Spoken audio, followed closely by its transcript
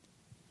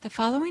The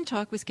following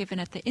talk was given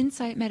at the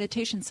Insight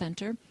Meditation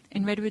Center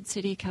in Redwood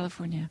City,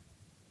 California.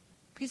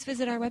 Please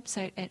visit our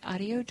website at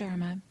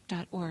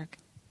audiodharma.org.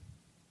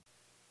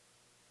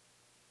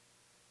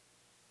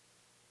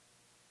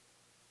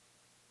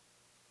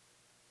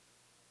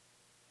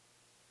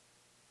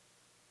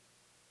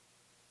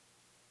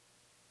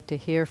 To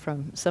hear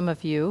from some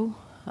of you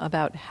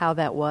about how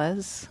that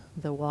was,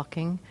 the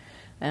walking.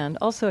 And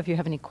also, if you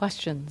have any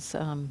questions,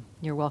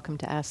 you're welcome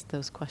to ask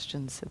those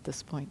questions at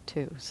this point,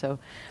 too. So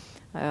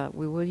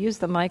we will use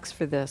the mics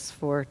for this.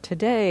 For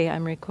today,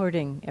 I'm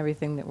recording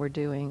everything that we're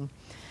doing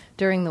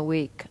during the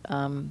week,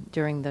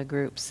 during the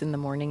groups in the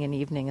morning and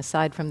evening,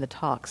 aside from the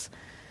talks.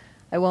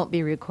 I won't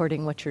be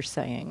recording what you're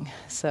saying,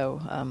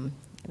 so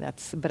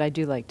but I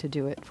do like to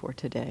do it for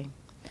today.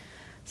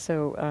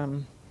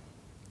 So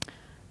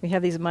we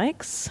have these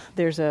mics.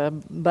 There's a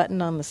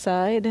button on the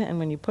side, and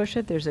when you push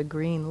it, there's a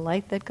green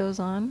light that goes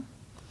on.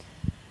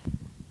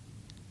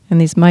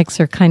 And these mics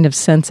are kind of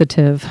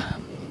sensitive.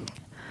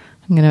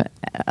 I'm going to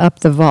up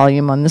the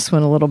volume on this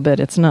one a little bit.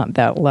 It's not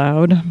that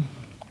loud.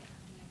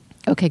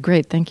 Okay,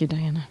 great. Thank you,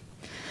 Diana.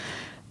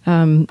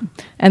 And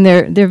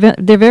they're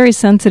very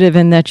sensitive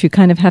in that you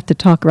kind of have to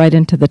talk right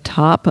into the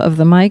top of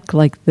the mic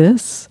like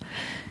this.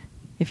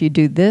 If you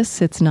do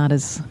this, it's not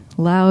as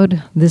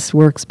loud. This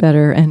works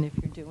better. And if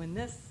you're doing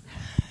this,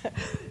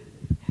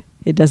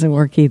 it doesn't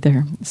work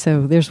either.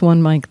 So there's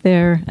one mic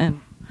there,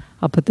 and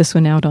I'll put this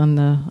one out on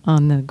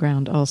the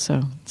ground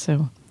also.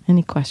 So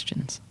any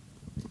questions?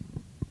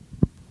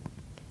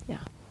 Yeah.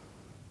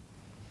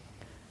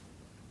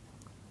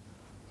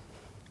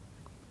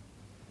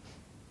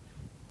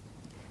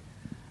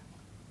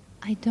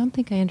 I don't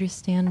think I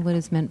understand what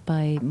is meant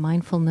by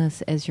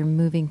mindfulness as you're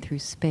moving through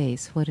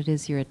space, what it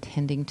is you're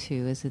attending to.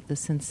 Is it the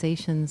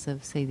sensations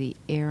of, say, the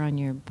air on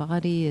your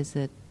body? Is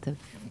it the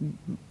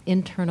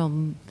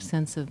internal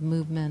sense of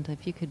movement?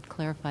 If you could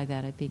clarify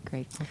that, I'd be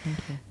grateful. Thank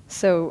you.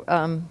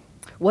 So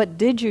what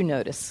did you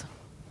notice?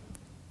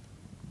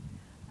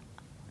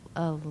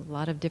 A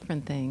lot of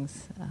different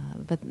things,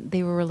 but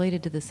they were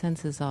related to the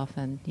senses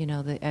often. You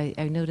know,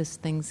 I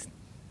noticed things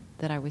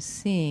that I was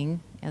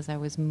seeing as I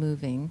was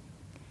moving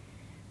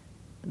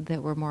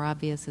that were more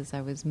obvious as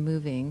I was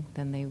moving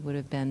than they would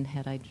have been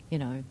had I,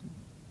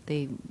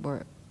 they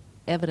were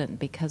evident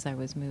because I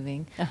was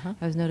moving. Uh-huh.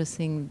 I was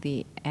noticing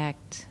the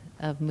act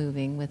of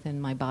moving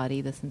within my body,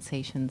 the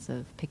sensations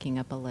of picking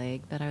up a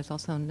leg, but I was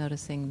also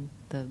noticing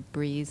the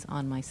breeze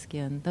on my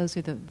skin. Those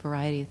are the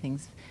variety of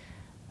things.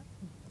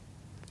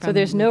 So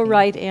there's no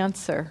right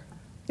answer.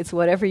 It's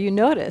whatever you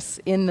notice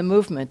in the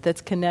movement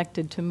that's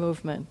connected to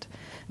movement.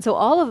 And so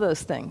all of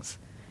those things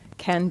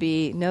can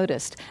be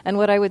noticed. And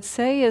what I would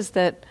say is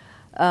that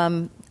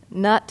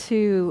not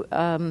to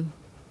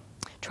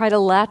try to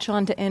latch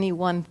onto any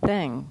one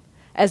thing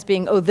as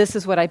being, oh, this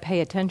is what I pay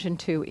attention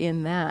to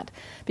in that.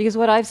 Because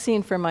what I've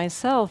seen for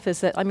myself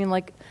is that,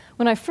 like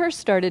when I first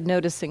started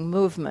noticing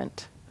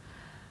movement,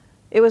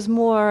 it was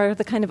more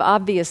the kind of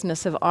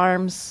obviousness of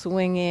arms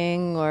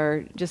swinging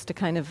or just a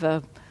kind of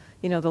the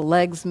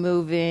legs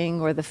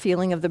moving or the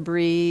feeling of the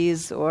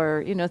breeze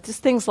or,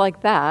 just things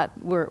like that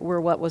were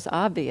what was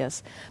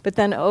obvious. But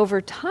then over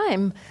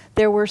time,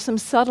 there were some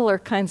subtler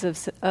kinds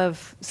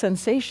of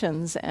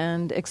sensations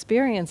and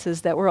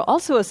experiences that were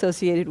also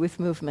associated with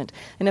movement.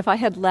 And if I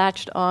had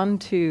latched on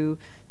to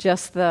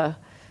just the,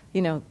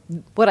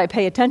 what I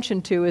pay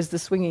attention to is the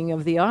swinging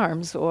of the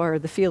arms or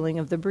the feeling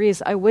of the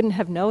breeze, I wouldn't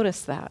have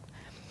noticed that.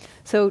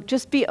 So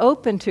just be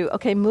open to,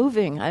 okay,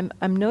 moving.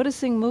 I'm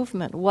noticing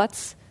movement.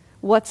 What's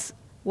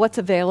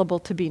available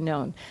to be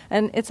known.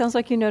 And it sounds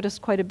like you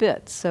noticed quite a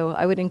bit. So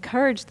I would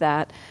encourage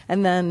that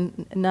and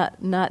then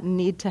not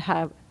need to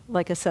have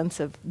like a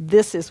sense of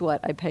this is what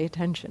I pay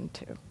attention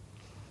to.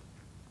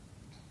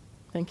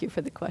 Thank you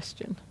for the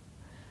question.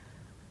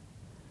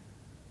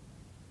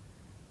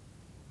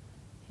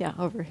 Yeah,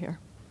 over here.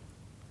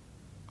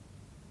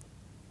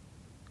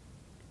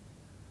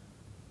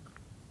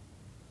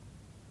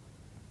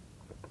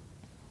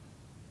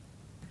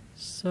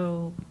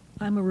 So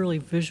I'm a really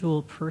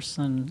visual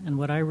person, and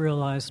what I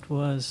realized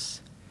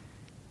was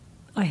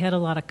I had a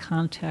lot of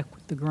contact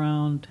with the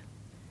ground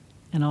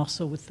and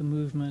also with the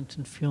movement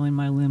and feeling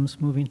my limbs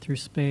moving through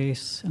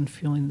space and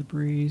feeling the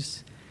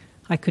breeze.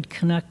 I could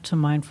connect to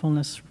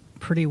mindfulness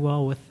pretty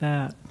well with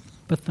that.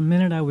 But the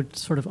minute I would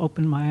sort of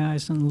open my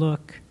eyes and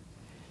look,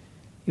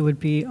 it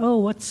would be, oh,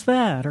 what's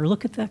that? Or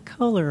look at that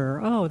color.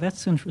 Or, oh,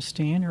 that's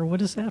interesting. Or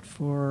what is that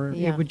for?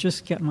 Yeah. It would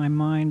just get my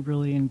mind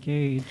really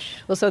engaged.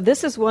 Well, so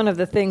this is one of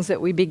the things that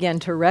we begin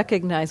to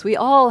recognize. We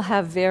all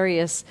have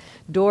various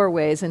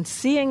doorways, and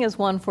seeing is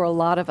one for a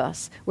lot of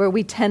us, where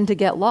we tend to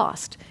get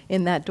lost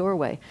in that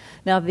doorway.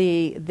 Now,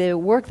 the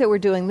work that we're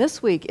doing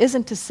this week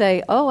isn't to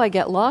say, oh, I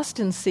get lost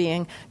in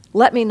seeing,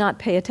 let me not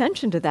pay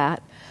attention to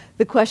that.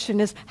 The question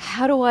is,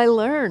 how do I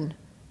learn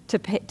to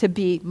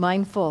be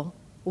mindful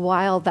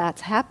while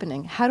that's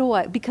happening?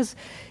 Because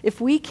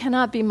if we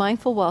cannot be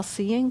mindful while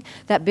seeing,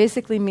 that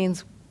basically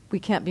means we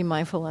can't be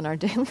mindful in our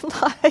daily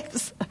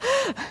lives.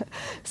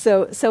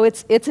 So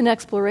it's an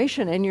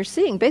exploration, and you're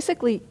seeing.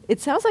 Basically, it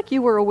sounds like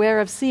you were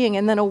aware of seeing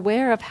and then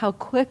aware of how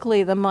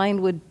quickly the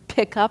mind would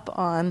pick up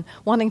on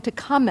wanting to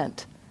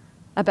comment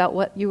about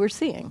what you were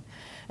seeing.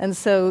 And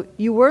so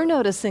you were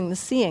noticing the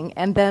seeing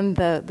and then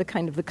the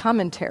kind of the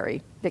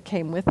commentary that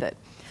came with it.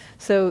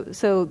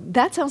 So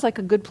that sounds like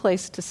a good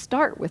place to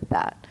start with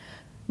that.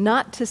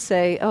 Not to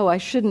say, oh, I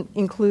shouldn't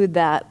include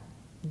that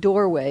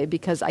doorway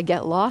because I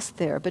get lost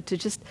there, but to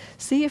just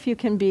see if you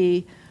can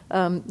be,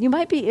 you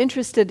might be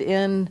interested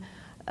in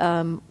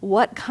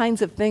what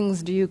kinds of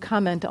things do you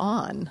comment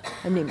on?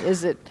 I mean,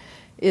 is it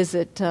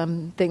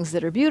things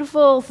that are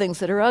beautiful, things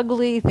that are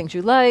ugly, things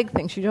you like,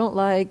 things you don't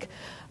like?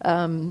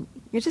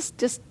 You're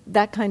just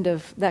that kind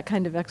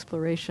of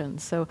exploration.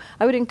 So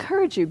I would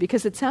encourage you,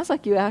 because it sounds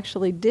like you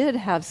actually did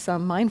have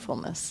some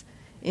mindfulness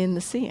in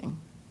the seeing.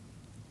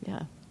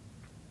 Yeah,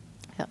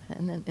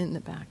 and then in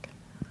the back.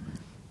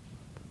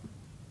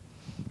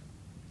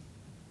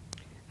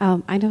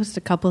 I noticed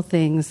a couple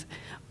things.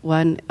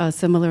 One,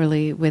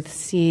 similarly with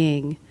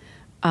seeing,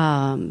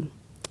 I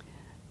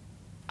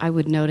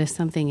would notice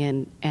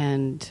something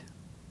and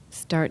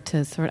start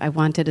to I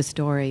wanted a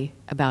story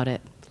about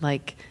it.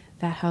 Like,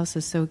 that house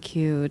is so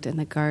cute and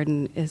the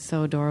garden is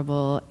so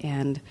adorable,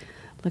 and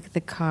look at the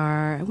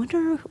car. I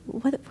wonder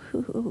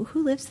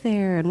who lives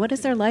there and what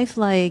is their life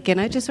like? And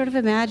I just sort of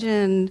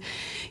imagined,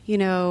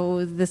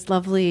 this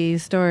lovely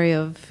story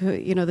of,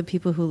 the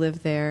people who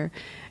live there.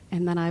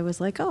 And then I was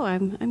like, oh,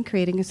 I'm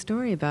creating a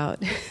story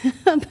about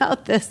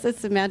about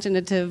this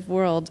imaginative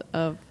world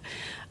of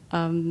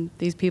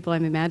these people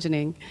I'm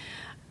imagining.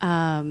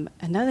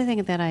 Another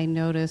thing that I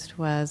noticed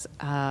was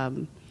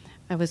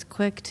I was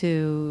quick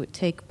to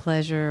take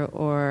pleasure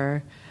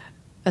or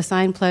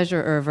assign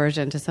pleasure or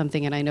aversion to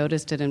something, and I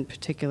noticed it in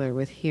particular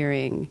with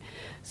hearing.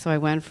 So I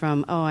went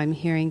from, oh, I'm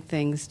hearing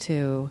things,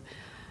 to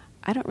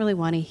I don't really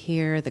want to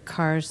hear the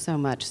cars so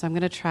much, so I'm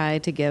going to try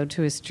to go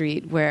to a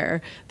street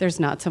where there's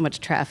not so much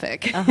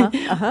traffic.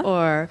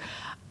 Or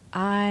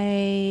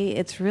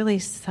it's really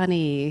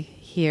sunny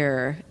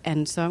here,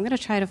 and so I'm going to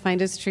try to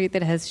find a street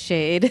that has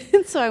shade.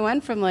 So I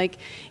went from like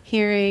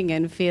hearing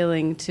and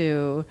feeling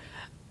to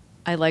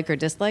I like or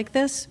dislike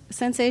this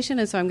sensation,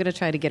 and so I'm going to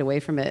try to get away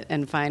from it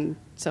and find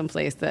some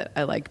place that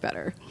I like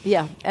better.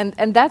 Yeah,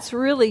 and that's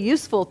really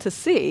useful to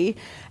see.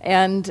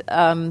 And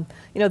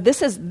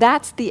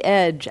that's the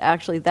edge.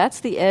 Actually, that's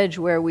the edge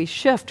where we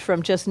shift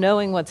from just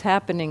knowing what's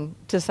happening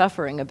to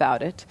suffering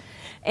about it.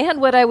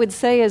 And what I would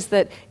say is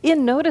that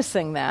in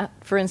noticing that,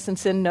 for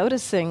instance, in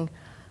noticing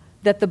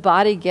that the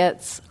body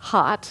gets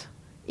hot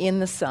in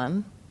the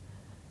sun,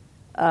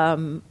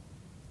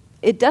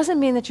 it doesn't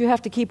mean that you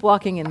have to keep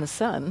walking in the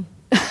sun,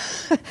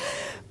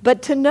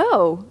 but to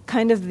know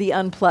kind of the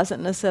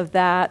unpleasantness of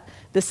that,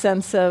 the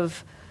sense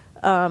of,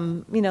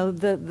 and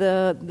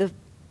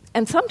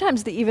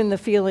sometimes even the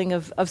feeling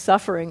of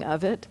suffering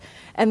of it,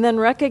 and then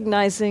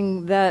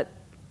recognizing that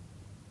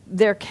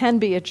there can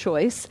be a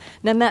choice,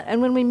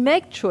 and when we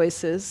make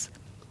choices,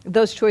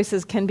 those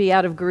choices can be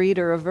out of greed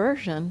or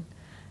aversion,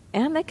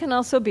 and they can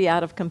also be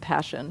out of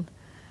compassion.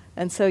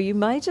 And so you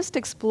might just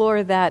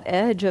explore that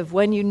edge of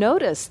when you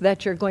notice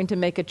that you're going to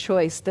make a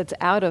choice that's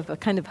out of a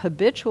kind of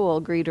habitual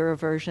greed or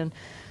aversion.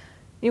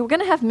 We're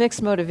going to have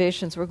mixed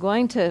motivations. We're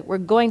going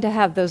to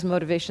have those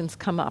motivations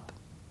come up.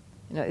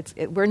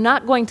 We're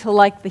not going to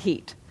like the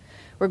heat.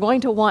 We're going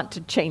to want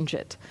to change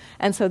it.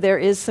 And so there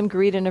is some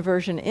greed and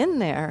aversion in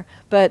there,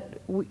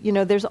 but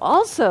there's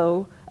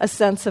also a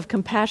sense of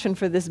compassion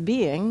for this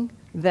being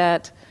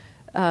that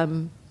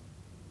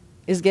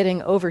is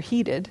getting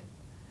overheated,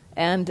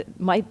 and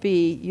might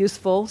be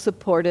useful,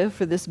 supportive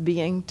for this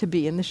being to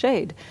be in the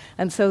shade.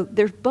 And so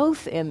they're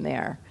both in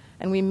there.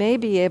 And we may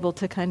be able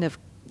to kind of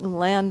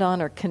land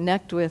on or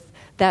connect with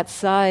that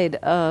side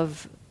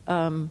of,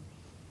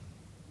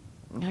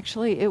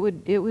 actually, it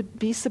would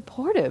be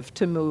supportive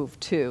to move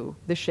to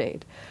the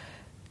shade.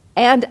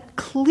 And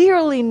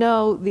clearly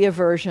know the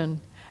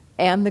aversion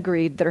and the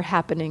greed that are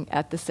happening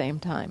at the same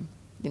time.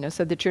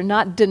 So that you're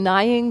not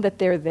denying that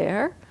they're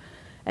there,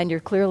 and you're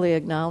clearly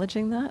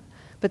acknowledging that.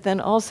 But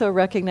then also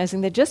recognizing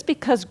that just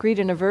because greed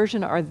and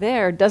aversion are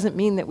there doesn't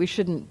mean that we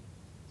shouldn't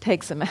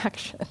take some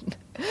action.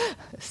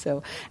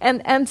 So,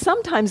 and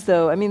sometimes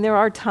though, there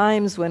are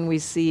times when we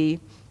see,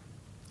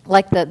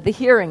 like the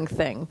hearing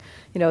thing,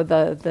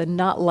 the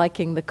not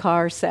liking the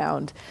car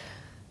sound.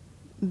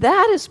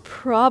 That is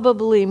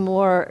probably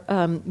more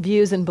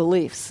views and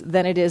beliefs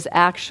than it is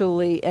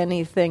actually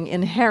anything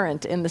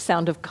inherent in the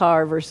sound of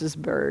car versus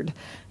bird.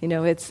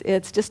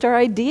 It's just our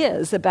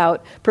ideas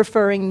about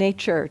preferring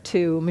nature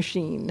to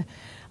machine.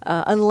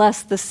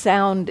 Unless the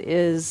sound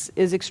is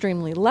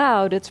extremely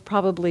loud, it's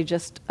probably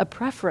just a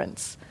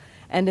preference.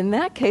 And in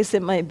that case,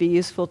 it might be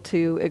useful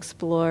to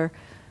explore,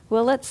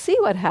 well, let's see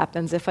what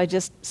happens if I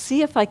just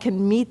see if I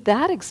can meet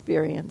that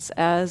experience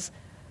as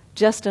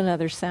just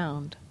another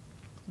sound.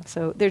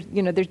 So there's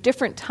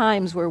different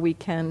times where we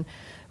can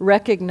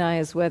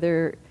recognize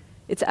whether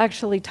it's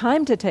actually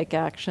time to take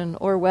action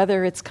or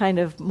whether it's kind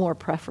of more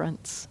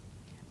preference.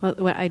 Well,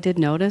 what I did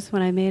notice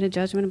when I made a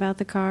judgment about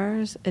the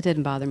cars, it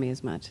didn't bother me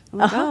as much. I'm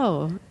like,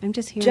 I'm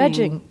just hearing.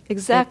 Judging,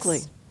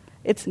 exactly.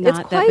 It's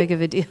not that big of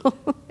a deal.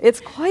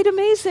 It's quite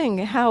amazing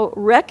how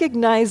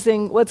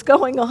recognizing what's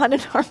going on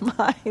in our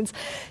minds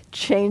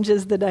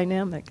changes the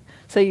dynamic.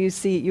 So you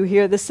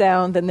hear the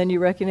sound, and then you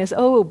recognize,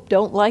 oh,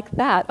 don't like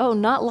that. Oh,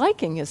 not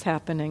liking is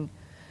happening.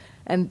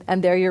 And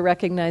there you're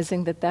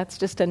recognizing that that's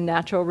just a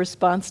natural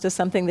response to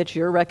something that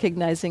you're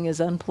recognizing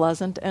is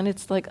unpleasant. And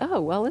it's like, oh,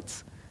 well,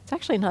 it's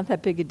actually not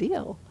that big a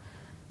deal.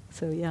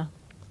 So, yeah,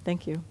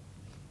 thank you.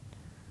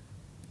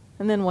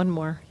 And then one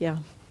more, yeah.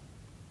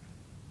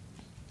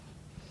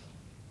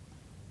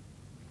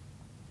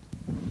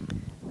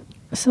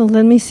 So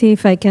let me see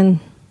if I can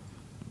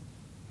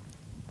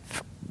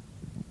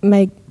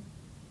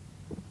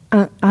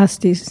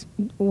ask this,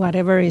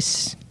 whatever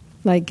is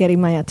like getting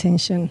my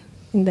attention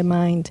in the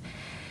mind.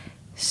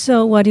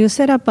 So what you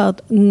said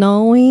about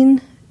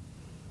knowing,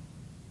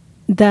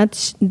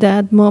 that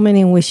moment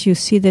in which you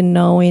see the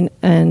knowing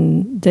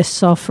and the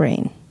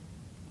suffering.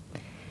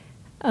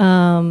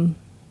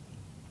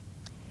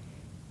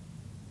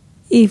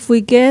 If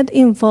we get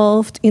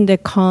involved in the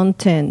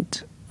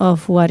content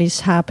of what is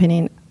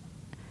happening,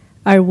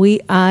 are we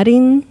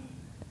adding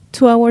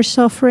to our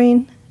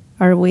suffering?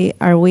 Are we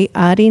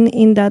adding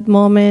in that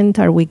moment?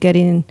 Are we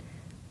getting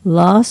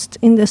lost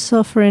in the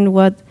suffering?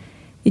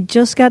 It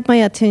just got my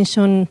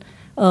attention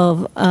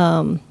of,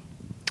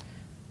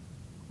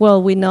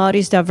 we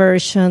notice the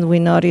aversion, we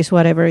notice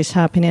whatever is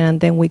happening,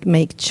 and then we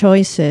make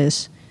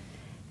choices.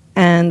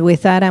 And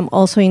with that, I'm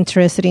also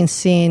interested in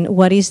seeing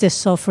what is the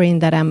suffering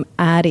that I'm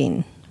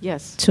adding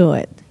to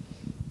it.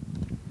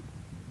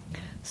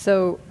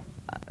 So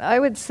I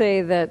would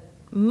say that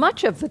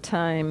much of the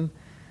time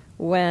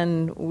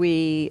when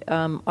we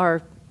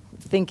are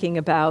thinking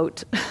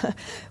about,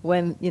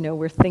 when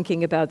we're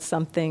thinking about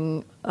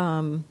something,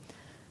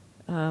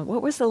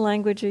 what was the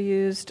language you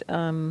used?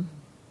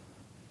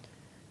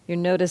 You're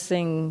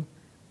noticing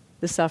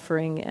the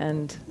suffering,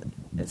 and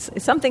it's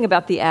something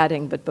about the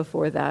adding, but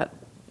before that.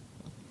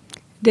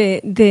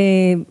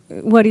 The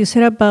what you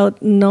said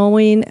about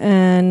knowing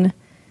of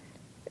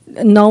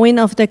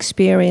the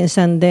experience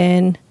and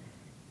then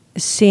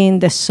seeing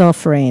the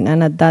suffering,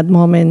 and at that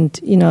moment,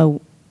 you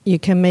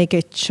can make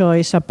a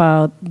choice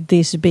about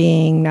this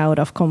being out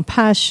of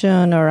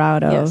compassion or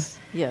out of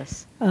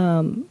yes.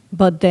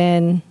 But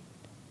then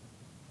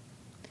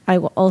I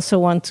also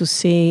want to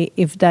see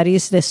if that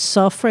is the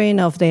suffering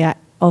of the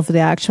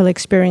actual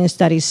experience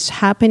that is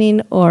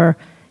happening, or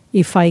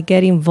if I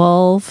get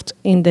involved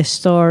in the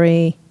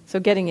story. So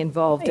getting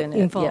involved in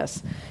it,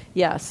 yes.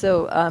 Yeah,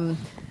 so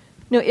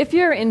if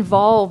you're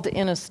involved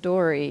in a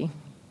story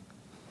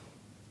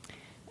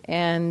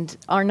and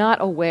are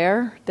not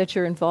aware that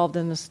you're involved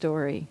in the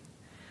story,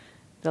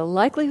 the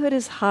likelihood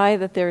is high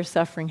that there is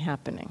suffering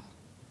happening.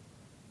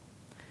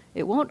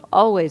 It won't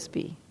always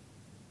be,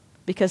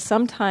 because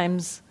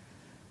sometimes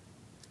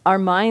our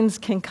minds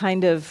can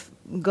kind of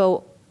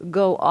go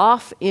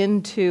off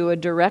into a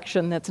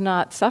direction that's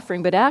not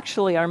suffering, but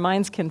actually our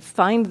minds can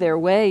find their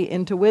way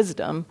into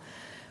wisdom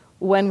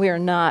when we're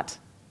not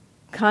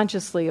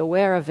consciously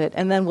aware of it,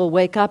 and then we'll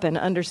wake up and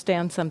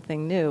understand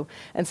something new.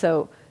 And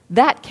so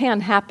that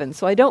can happen.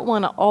 So I don't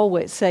want to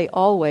always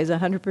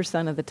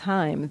 100% of the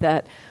time,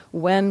 that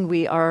when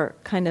we are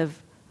kind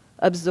of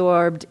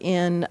absorbed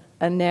in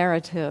a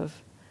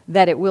narrative,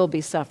 that it will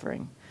be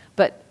suffering.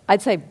 But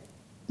I'd say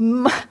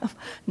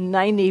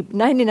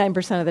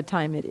 99% of the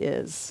time it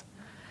is.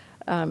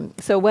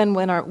 So when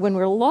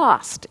we're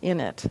lost in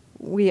it,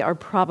 we are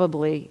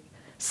probably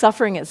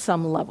suffering at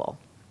some level.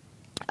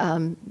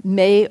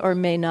 May or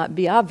may not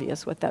be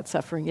obvious what that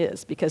suffering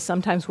is, because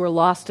sometimes we're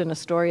lost in a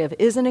story of,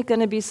 isn't it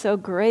going to be so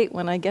great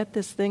when I get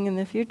this thing in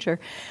the future?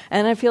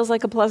 And it feels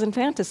like a pleasant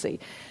fantasy.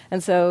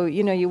 And so,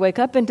 you wake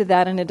up into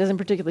that and it doesn't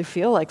particularly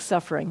feel like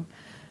suffering.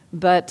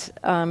 But,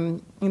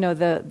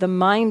 the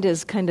mind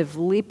is kind of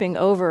leaping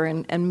over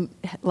and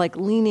like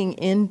leaning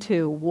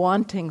into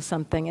wanting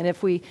something. And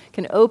if we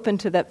can open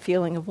to that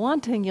feeling of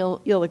wanting,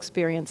 you'll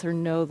experience or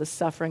know the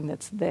suffering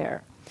that's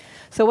there.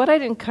 So what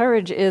I'd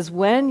encourage is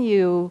when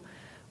you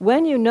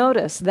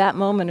notice that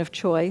moment of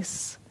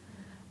choice,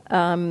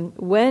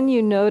 when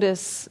you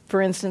notice,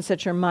 for instance,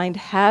 that your mind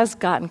has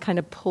gotten kind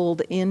of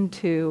pulled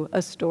into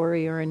a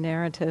story or a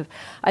narrative,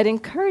 I'd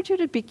encourage you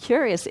to be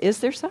curious, is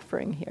there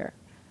suffering here?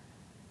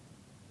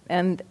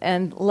 And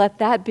let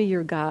that be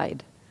your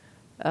guide.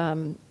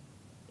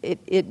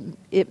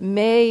 It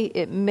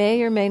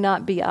may or may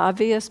not be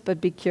obvious, but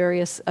be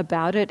curious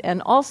about it,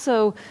 and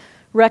also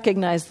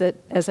recognize that,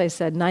 as I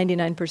said,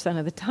 99%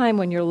 of the time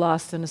when you're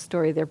lost in a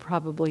story, there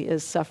probably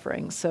is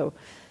suffering. So,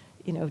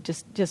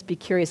 just be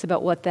curious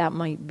about what that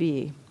might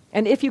be.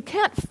 And if you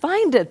can't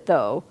find it,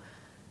 though,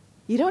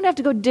 you don't have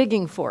to go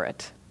digging for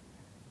it.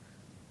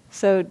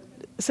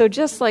 So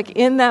just like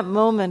in that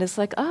moment, it's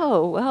like,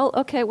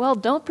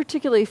 don't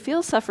particularly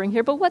feel suffering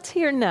here, but what's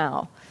here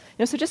now?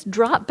 So just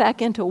drop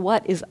back into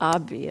what is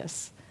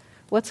obvious,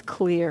 what's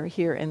clear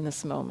here in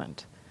this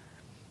moment.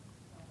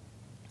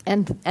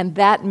 And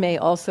that may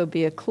also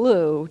be a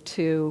clue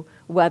to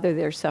whether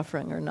they're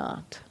suffering or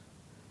not.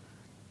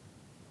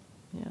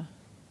 Yeah.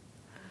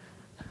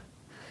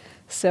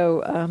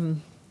 So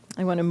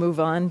I want to move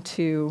on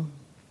to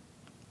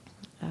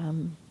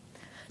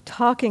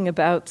talking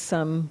about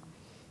some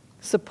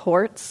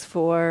supports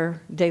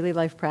for daily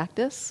life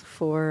practice,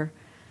 for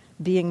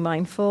being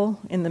mindful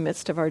in the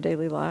midst of our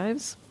daily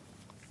lives.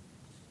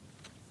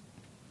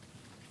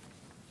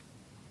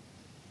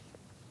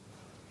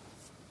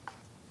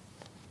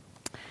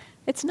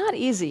 It's not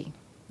easy,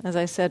 as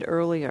I said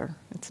earlier.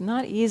 It's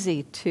not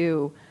easy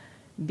to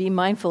be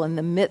mindful in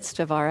the midst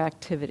of our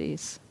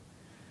activities.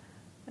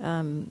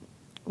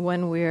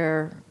 When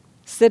we're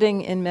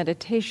sitting in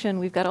meditation,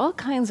 we've got all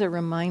kinds of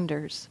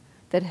reminders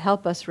that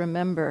help us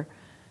remember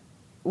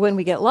when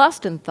we get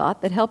lost in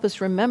thought, that help us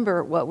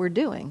remember what we're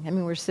doing. I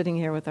mean, we're sitting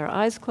here with our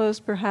eyes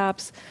closed,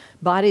 perhaps,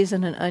 bodies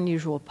in an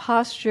unusual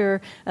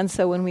posture, and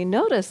so when we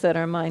notice that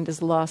our mind is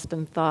lost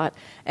in thought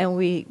and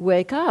we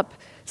wake up,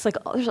 it's like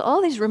there's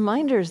all these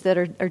reminders that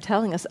are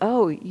telling us,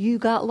 oh, you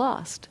got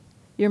lost.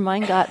 Your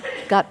mind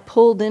got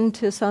pulled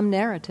into some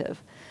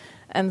narrative.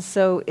 And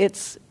so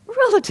it's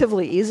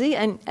relatively easy,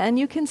 and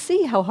you can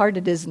see how hard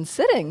it is in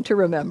sitting to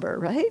remember,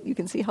 right? You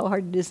can see how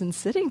hard it is in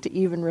sitting to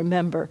even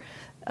remember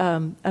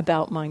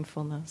about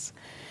mindfulness.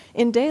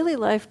 In daily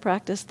life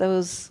practice,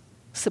 those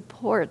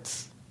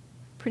supports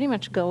pretty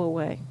much go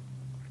away.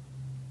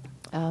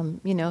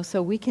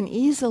 So we can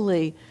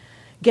easily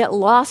get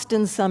lost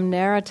in some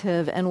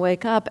narrative and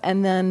wake up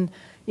and then,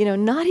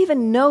 not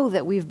even know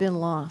that we've been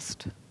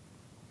lost.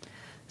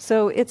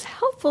 So it's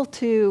helpful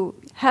to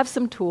have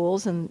some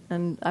tools, and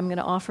I'm going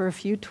to offer a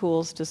few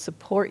tools to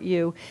support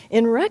you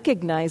in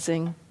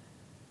recognizing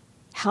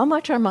how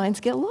much our minds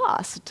get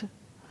lost.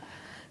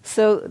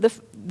 So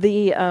there's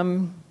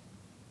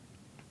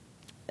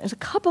a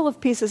couple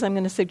of pieces I'm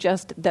going to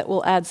suggest that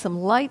will add some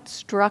light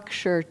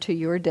structure to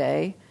your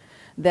day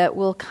that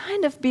will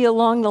kind of be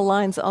along the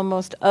lines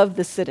almost of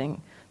the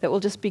sitting, that will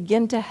just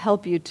begin to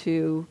help you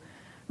to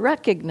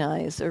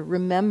recognize or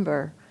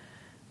remember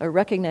or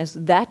recognize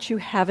that you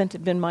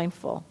haven't been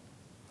mindful.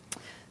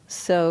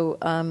 So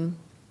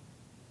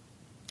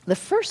the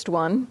first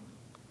one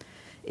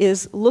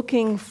is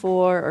looking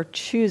for or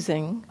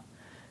choosing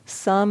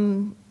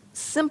some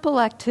simple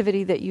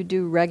activity that you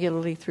do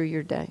regularly through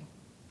your day.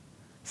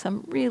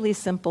 Some really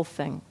simple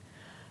thing.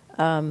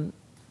 And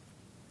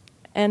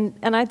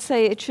I'd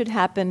say it should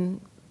happen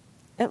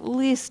at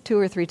least 2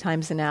 or 3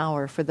 times an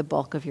hour for the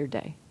bulk of your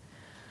day.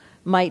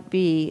 Might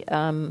be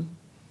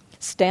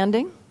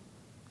standing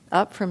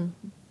up from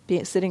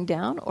sitting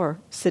down, or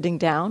sitting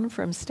down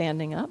from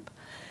standing up.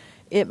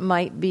 It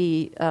might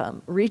be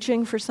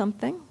reaching for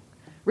something.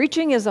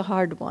 Reaching is a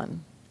hard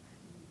one.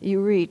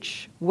 You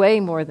reach way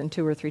more than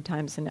 2 or 3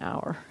 times an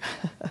hour.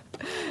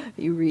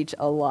 You reach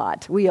a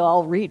lot. We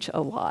all reach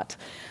a lot.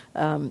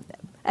 And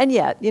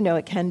yet,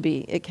 it can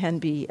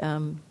be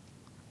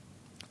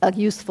a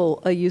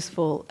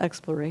useful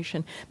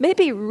exploration.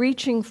 Maybe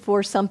reaching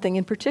for something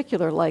in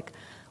particular, like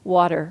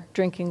water,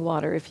 drinking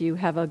water. If you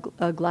have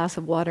a glass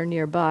of water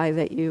nearby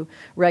that you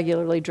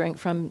regularly drink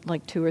from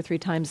like 2 or 3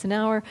 times an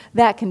hour,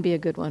 that can be a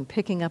good one,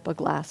 picking up a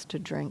glass to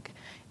drink.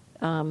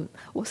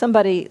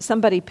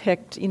 Somebody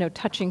picked,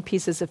 touching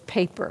pieces of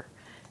paper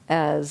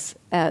as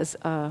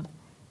an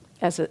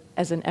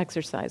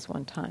exercise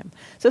one time.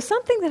 So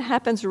something that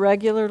happens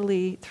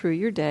regularly through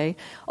your day.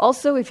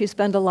 Also, if you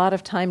spend a lot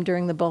of time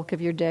during the bulk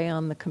of your day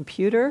on the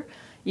computer,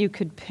 you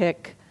could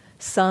pick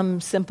some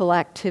simple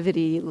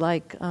activity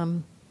like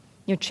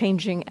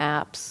changing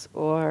apps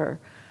or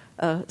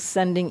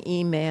sending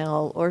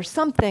email or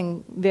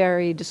something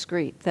very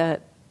discreet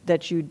that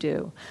you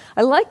do.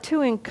 I like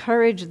to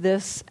encourage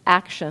this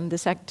action,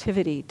 this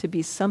activity, to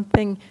be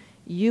something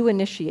you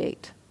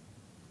initiate,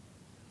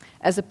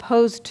 as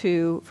opposed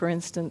to, for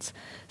instance,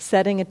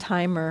 setting a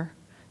timer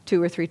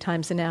 2 or 3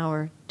 times an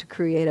hour to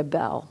create a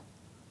bell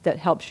that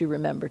helps you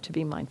remember to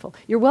be mindful.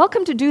 You're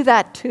welcome to do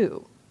that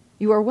too.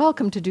 You are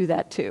welcome to do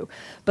that too.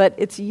 But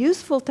it's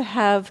useful to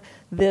have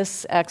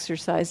this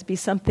exercise be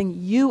something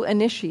you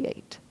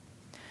initiate,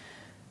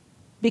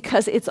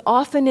 because it's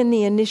often in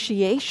the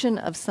initiation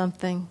of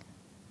something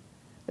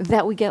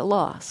that we get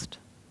lost.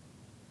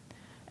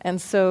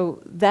 And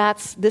so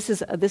this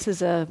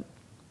is a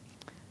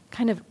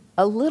kind of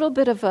a little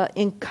bit of an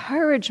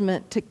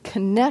encouragement to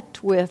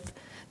connect with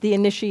the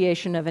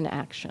initiation of an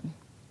action.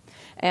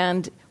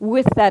 And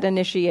with that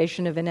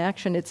initiation of an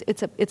action,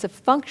 it's a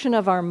function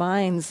of our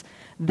minds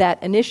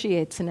that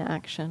initiates an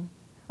action.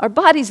 Our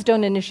bodies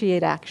don't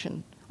initiate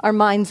action. Our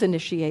minds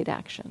initiate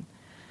action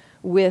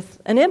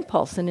with an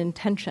impulse, an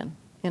intention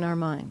in our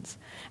minds.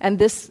 And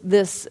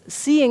this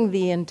seeing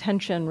the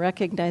intention,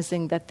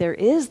 recognizing that there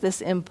is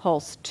this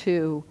impulse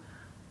to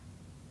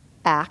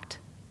act,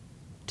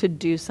 to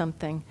do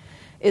something,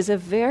 is a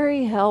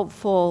very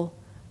helpful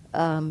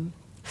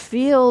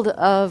field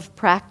of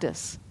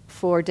practice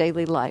for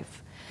daily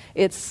life.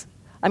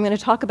 I'm going to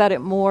talk about it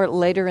more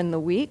later in the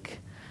week.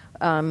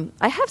 I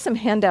have some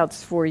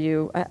handouts for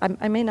you.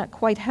 I may not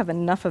quite have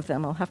enough of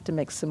them. I'll have to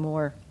make some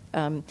more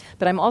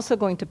But I'm also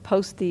going to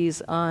post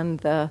these on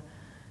the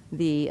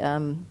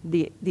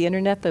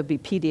internet. There'll be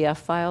PDF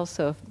files,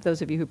 so if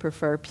those of you who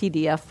prefer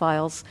PDF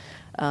files,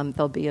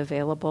 they'll be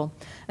available.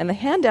 And the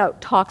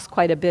handout talks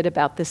quite a bit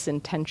about this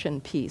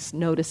intention piece,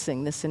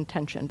 noticing this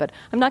intention. But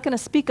I'm not going to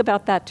speak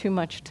about that too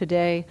much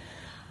today.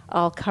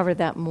 I'll cover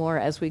that more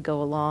as we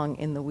go along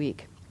in the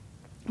week.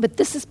 But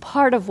this is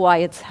part of why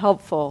it's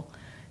helpful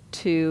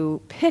to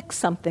pick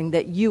something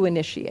that you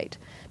initiate,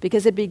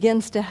 because it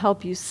begins to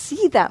help you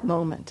see that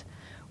moment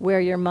where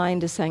your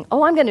mind is saying,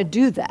 oh, I'm going to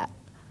do that.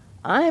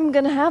 I'm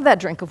going to have that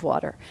drink of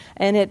water.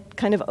 And it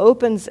kind of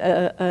opens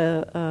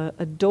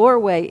a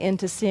doorway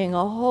into seeing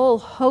a whole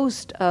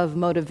host of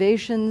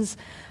motivations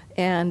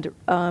and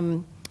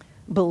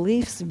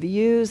beliefs,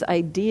 views,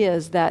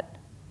 ideas that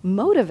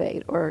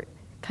motivate or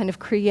kind of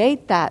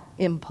create that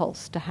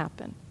impulse to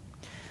happen.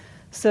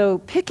 So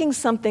picking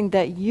something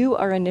that you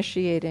are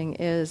initiating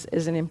is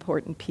an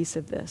important piece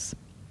of this.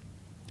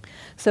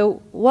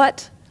 So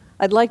what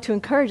I'd like to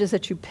encourage is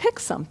that you pick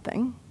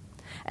something,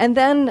 and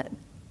then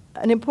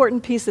an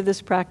important piece of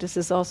this practice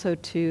is also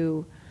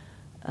to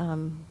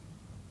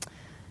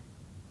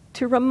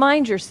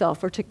remind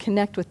yourself or to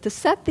connect with, to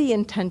set the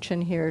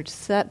intention here,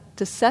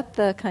 to set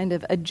the kind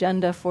of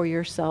agenda for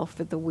yourself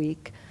for the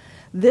week.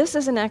 This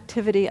is an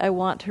activity I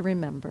want to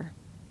remember.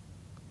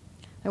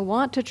 I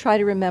want to try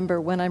to remember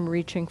when I'm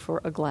reaching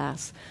for a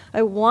glass.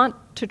 I want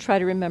to try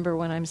to remember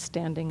when I'm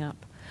standing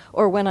up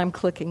or when I'm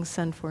clicking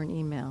send for an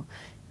email.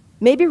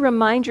 Maybe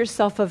remind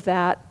yourself of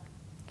that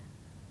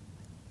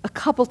a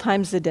couple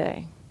times a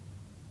day,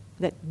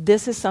 that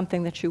this is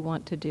something that you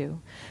want to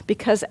do.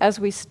 Because as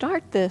we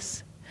start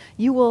this,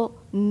 you will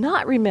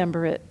not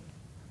remember it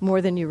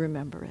more than you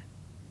remember it.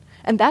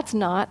 And that's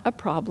not a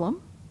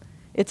problem.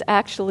 It's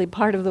actually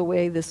part of the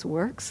way this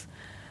works.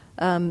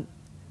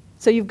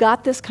 So you've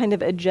got this kind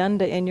of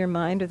agenda in your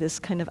mind, or this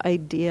kind of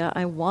idea.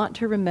 I want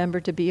to remember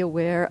to be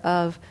aware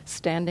of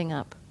standing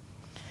up.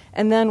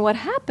 And then what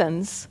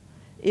happens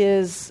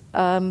is,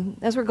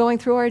 as we're going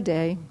through our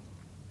day,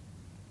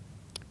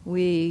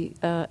 we,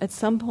 at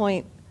some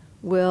point,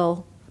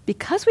 will,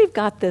 because we've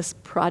got this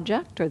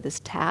project or this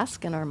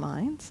task in our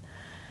minds,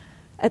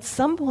 at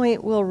some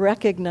point we'll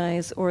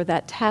recognize, or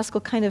that task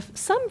will kind of,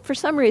 for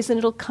some reason,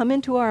 it'll come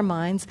into our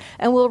minds,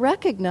 and we'll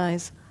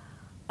recognize,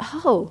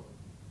 oh,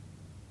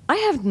 I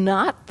have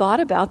not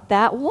thought about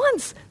that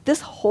once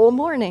this whole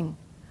morning.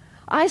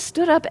 I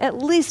stood up at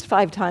least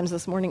 5 times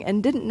this morning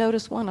and didn't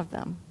notice one of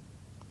them.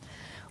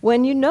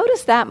 When you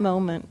notice that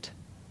moment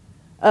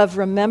of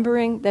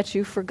remembering that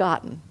you've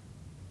forgotten,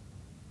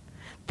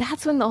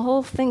 that's when the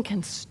whole thing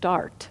can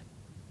start.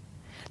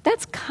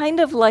 That's kind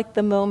of like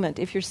the moment,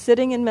 if you're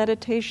sitting in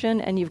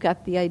meditation and you've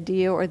got the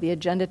idea or the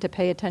agenda to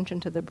pay attention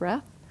to the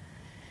breath,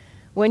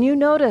 when you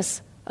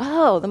notice,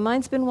 oh, the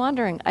mind's been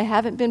wandering, I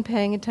haven't been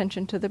paying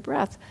attention to the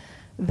breath,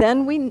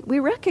 then we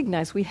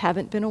recognize we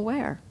haven't been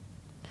aware.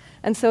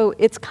 And so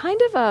it's kind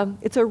of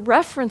it's a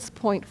reference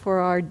point for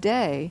our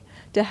day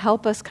to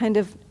help us kind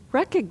of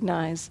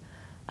recognize,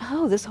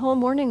 oh, this whole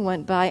morning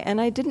went by and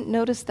I didn't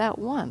notice that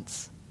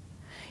once.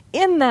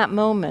 In that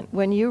moment,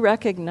 when you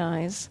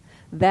recognize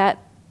that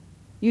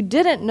you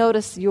didn't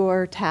notice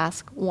your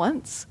task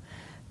once,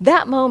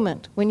 that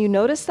moment, when you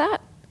notice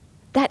that,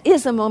 that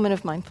is a moment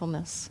of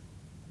mindfulness.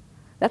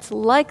 That's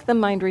like the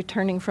mind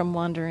returning from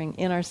wandering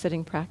in our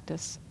sitting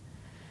practice.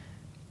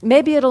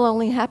 Maybe it'll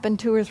only happen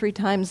 2 or 3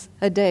 times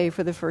a day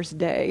for the first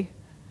day.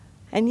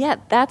 And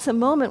yet, that's a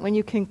moment when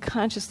you can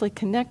consciously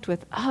connect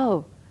with,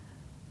 oh,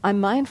 I'm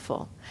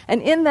mindful.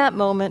 And in that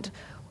moment,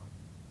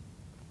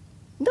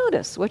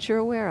 notice what you're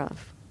aware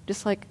of.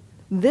 Just like,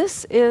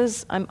 this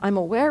is, I'm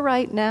aware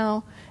right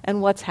now,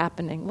 and what's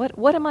happening.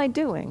 What am I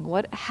doing?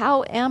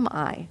 How am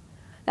I?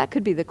 That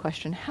could be the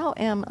question. How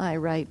am I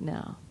right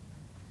now?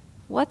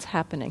 What's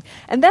happening?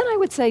 And then I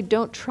would say,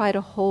 don't try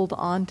to hold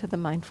on to the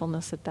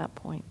mindfulness at that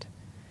point.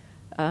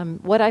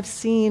 What I've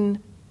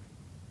seen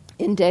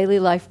in daily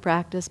life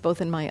practice,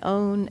 both in my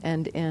own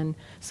and in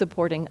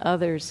supporting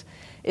others,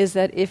 is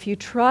that if you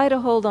try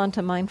to hold on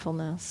to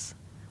mindfulness,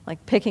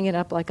 like picking it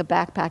up like a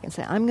backpack and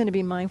say, I'm going to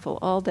be mindful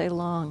all day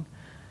long,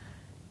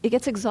 it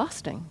gets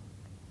exhausting.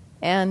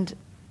 And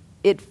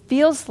it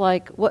feels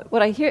like,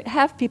 what I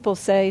have people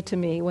say to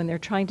me when they're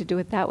trying to do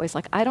it that way is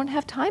like, I don't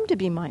have time to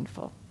be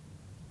mindful.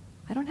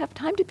 I don't have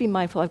time to be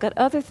mindful. I've got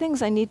other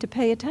things I need to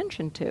pay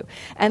attention to.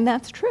 And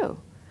that's true.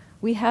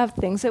 We have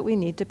things that we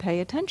need to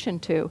pay attention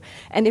to.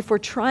 And if we're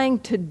trying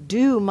to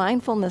do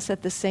mindfulness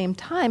at the same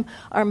time,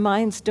 our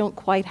minds don't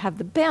quite have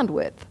the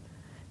bandwidth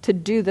to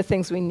do the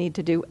things we need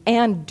to do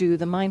and do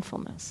the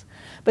mindfulness.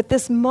 But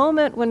this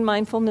moment when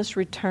mindfulness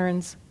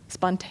returns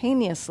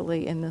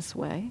spontaneously in this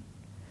way,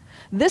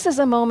 this is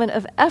a moment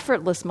of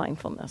effortless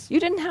mindfulness. You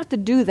didn't have to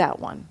do that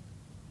one.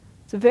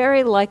 It's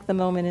very like the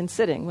moment in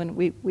sitting when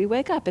we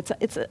wake up.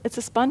 It's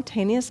a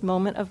spontaneous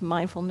moment of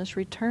mindfulness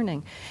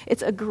returning.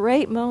 It's a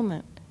great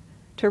moment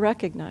to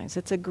recognize.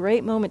 It's a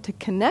great moment to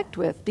connect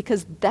with,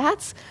 because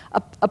that's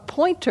a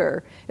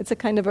pointer. It's a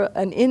kind of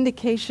an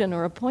indication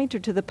or a pointer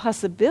to the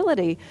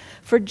possibility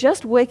for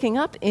just waking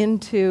up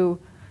into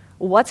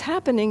what's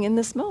happening in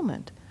this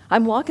moment.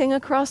 I'm walking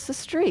across the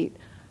street,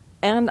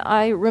 and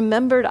I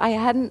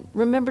hadn't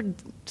remembered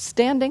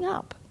standing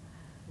up.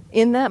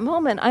 In that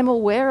moment, I'm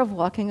aware of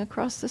walking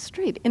across the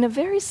street in a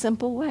very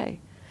simple way.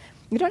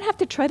 You don't have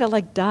to try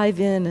to dive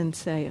in and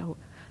say,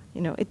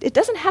 it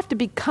doesn't have to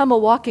become a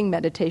walking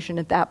meditation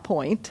at that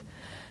point.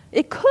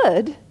 It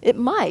could, it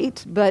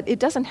might, but it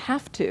doesn't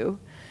have to.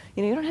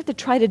 You don't have to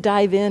try to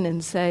dive in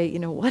and say,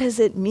 what does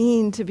it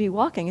mean to be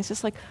walking? It's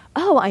just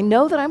I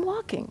know that I'm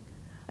walking.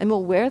 I'm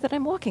aware that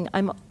I'm walking.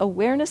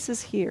 Awareness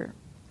is here.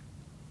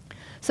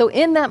 So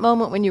in that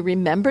moment when you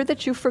remember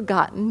that you've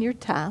forgotten your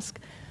task,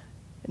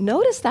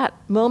 notice that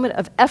moment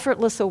of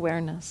effortless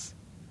awareness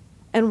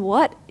and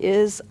what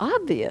is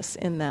obvious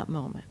in that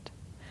moment.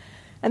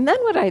 And then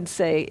what I'd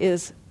say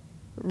is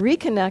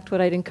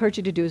what I'd encourage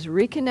you to do is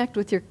reconnect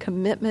with your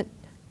commitment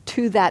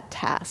to that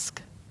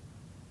task.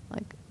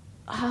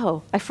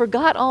 I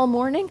forgot all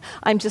morning,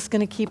 I'm just going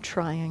to keep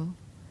trying.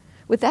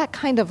 With that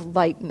kind of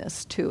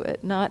lightness to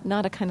it, not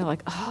a kind of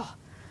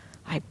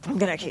I'm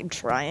going to keep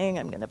trying,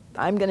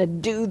 I'm going to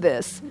do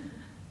this.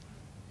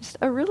 Just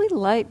a really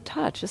light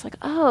touch. It's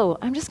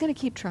I'm just going to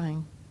keep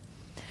trying.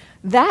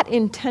 That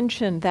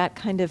intention, that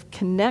kind of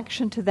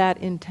connection to that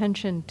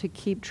intention to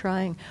keep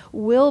trying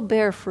will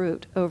bear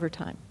fruit over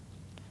time.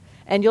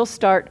 And you'll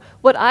start,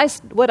 what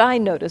I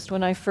noticed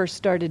when I first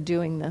started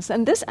doing this,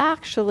 and this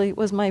actually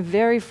was my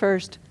very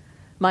first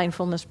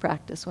mindfulness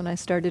practice when I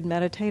started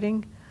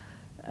meditating.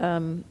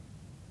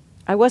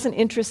 I wasn't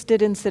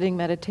interested in sitting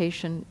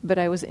meditation, but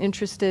I was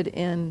interested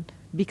in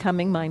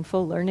becoming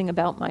mindful, learning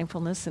about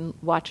mindfulness and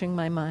watching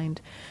my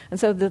mind. And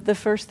so the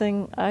first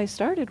thing I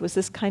started was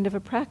this kind of a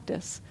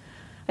practice.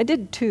 I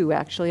did two,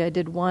 actually. I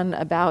did one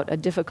about a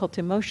difficult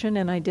emotion,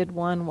 and I did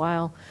one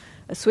while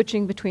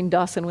switching between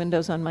DOS and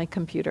Windows on my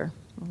computer.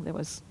 It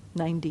was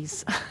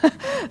 90s.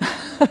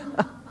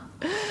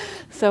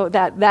 So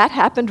that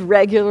happened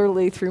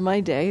regularly through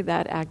my day,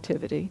 that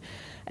activity.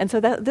 And so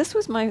this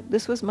was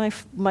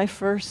my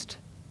first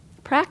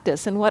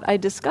practice. And what I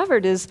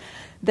discovered is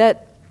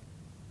that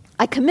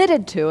I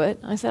committed to it.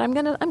 I said, I'm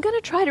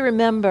gonna try to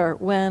remember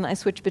when I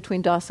switch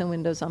between DOS and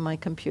Windows on my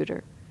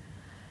computer.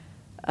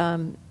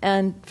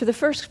 And for the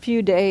first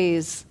few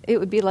days, it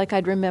would be like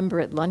I'd remember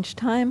at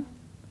lunchtime.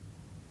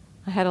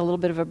 I had a little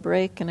bit of a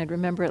break, and I'd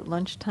remember at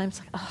lunchtime.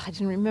 It's I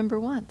didn't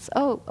remember once.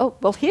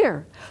 Well,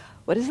 here.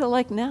 What is it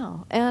like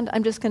now? And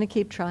I'm just going to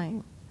keep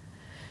trying.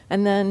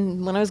 And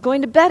then when I was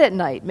going to bed at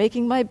night,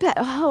 making my bed,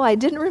 I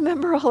didn't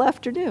remember all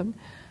afternoon.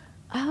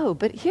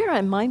 But here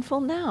I'm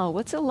mindful now.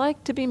 What's it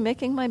like to be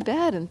making my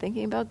bed and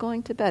thinking about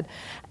going to bed?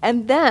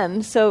 And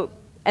then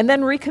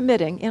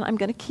recommitting, I'm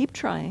going to keep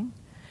trying.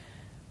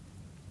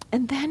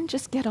 And then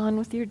just get on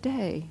with your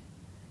day.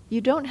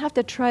 You don't have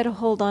to try to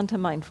hold on to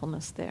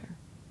mindfulness there.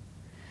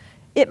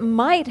 It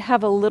might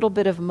have a little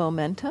bit of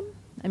momentum.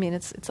 I mean,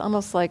 it's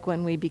almost like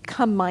when we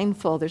become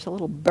mindful, there's a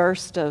little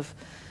burst of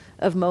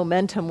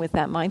momentum with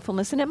that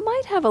mindfulness, and it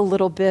might have a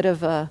little bit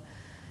of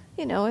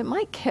it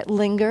might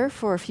linger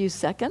for a few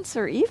seconds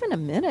or even a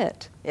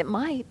minute. It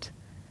might.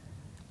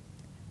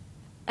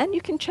 And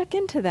you can check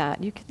into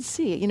that. You can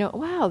see,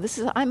 wow,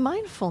 I'm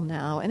mindful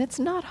now, and it's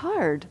not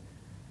hard.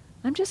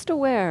 I'm just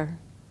aware.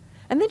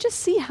 And then just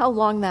see how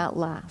long that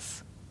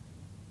lasts.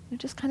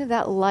 Just kind of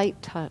that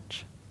light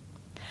touch.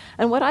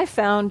 And what I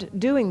found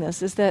doing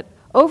this is that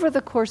over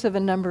the course of a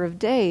number of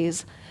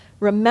days,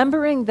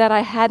 remembering that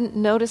I hadn't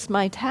noticed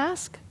my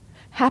task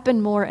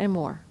happened more and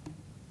more.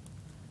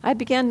 I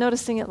began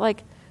noticing it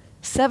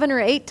 7 or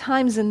 8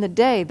 times in the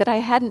day that I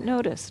hadn't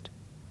noticed.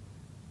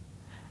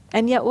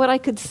 And yet what I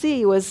could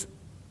see was,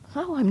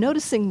 I'm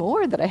noticing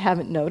more that I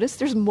haven't noticed.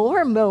 There's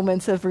more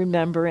moments of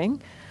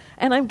remembering.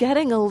 And I'm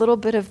getting a little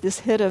bit of this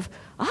hit of,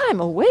 I'm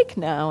awake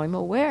now, I'm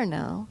aware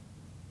now.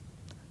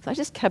 So I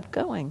just kept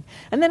going.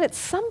 And then at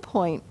some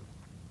point,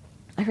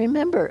 I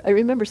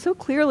remember so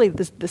clearly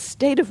the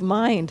state of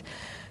mind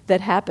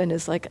that happened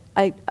is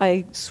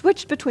I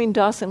switched between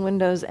DOS and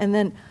Windows, and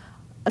then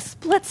a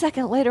split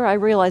second later I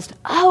realized,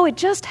 it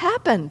just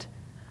happened.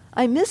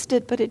 I missed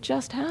it, but it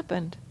just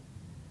happened.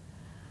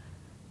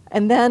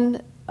 And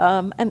then,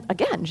 and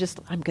again,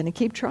 I'm going to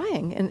keep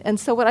trying. And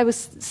so what I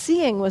was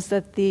seeing was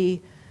that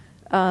the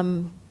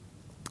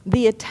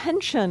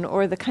attention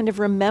or the kind of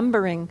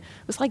remembering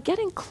was like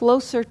getting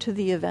closer to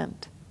the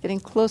event, getting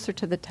closer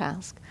to the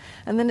task.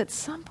 And then at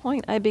some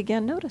point I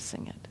began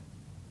noticing it.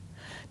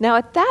 Now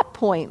at that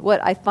point,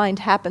 what I find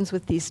happens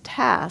with these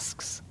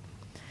tasks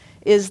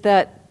is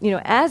that,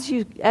 as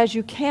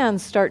you can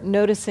start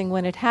noticing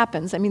when it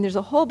happens, there's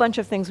a whole bunch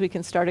of things we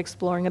can start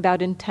exploring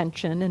about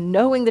intention and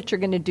knowing that you're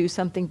going to do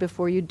something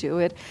before you do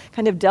it,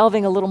 kind of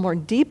delving a little more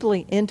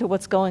deeply into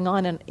what's going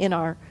on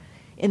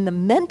in the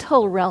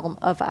mental realm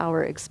of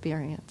our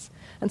experience.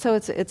 And so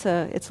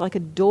it's like a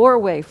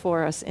doorway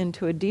for us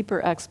into a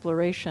deeper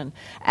exploration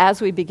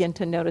as we begin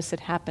to notice it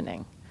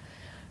happening.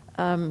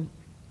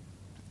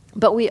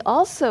 But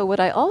what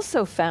I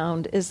also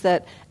found is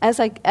that as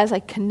I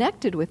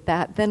connected with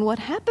that, then what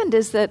happened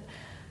is that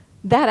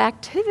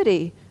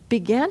activity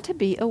began to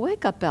be a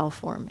wake-up bell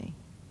for me.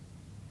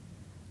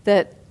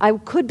 that I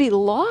could be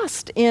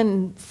lost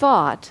in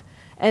thought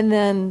and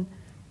then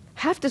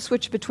have to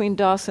switch between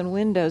DOS and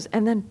Windows,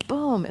 and then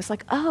boom, it's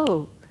like,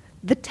 oh,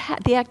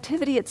 the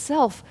activity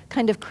itself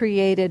kind of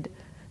created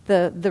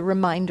the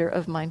reminder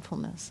of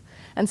mindfulness.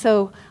 And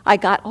so I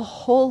got a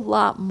whole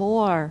lot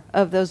more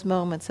of those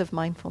moments of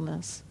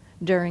mindfulness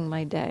during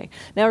my day.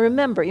 Now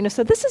remember,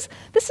 so this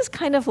is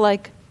kind of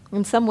like,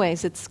 in some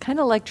ways, it's kind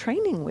of like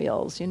training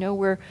wheels.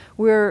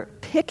 We're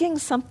picking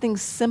something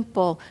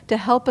simple to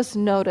help us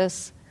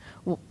notice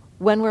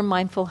when we're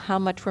mindful, how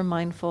much we're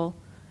mindful.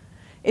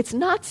 It's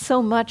not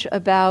so much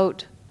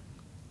about,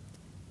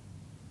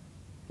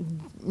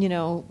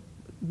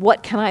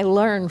 what can I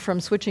learn from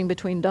switching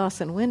between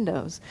DOS and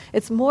Windows?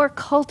 It's more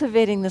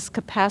cultivating this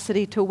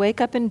capacity to wake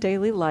up in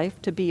daily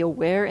life, to be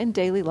aware in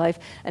daily life,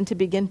 and to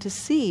begin to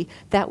see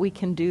that we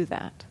can do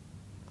that.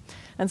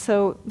 And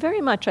so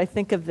very much I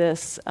think of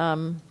this,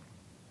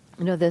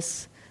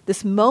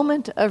 this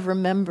moment of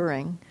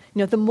remembering.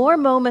 The more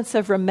moments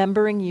of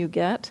remembering you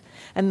get,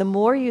 and the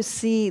more you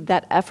see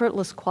that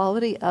effortless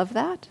quality of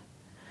that,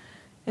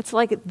 it's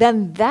like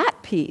then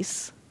that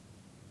piece,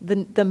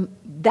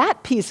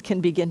 that piece can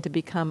begin to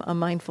become a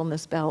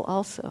mindfulness bell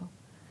also.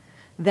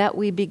 That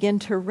we begin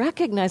to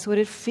recognize what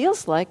it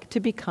feels like to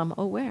become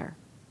aware.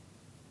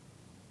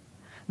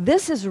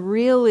 This is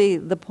really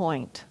the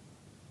point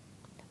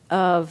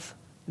of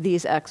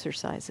these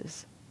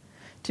exercises.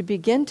 To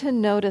begin to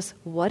notice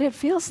what it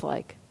feels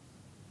like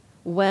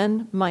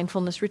when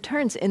mindfulness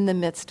returns in the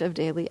midst of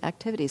daily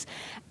activities.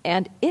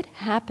 And it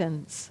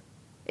happens.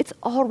 It's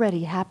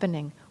already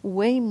happening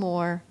way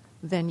more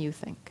than you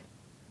think.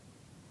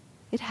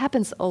 It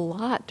happens a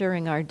lot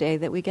during our day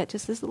that we get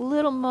just this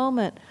little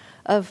moment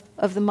of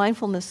the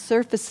mindfulness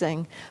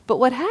surfacing. But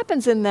what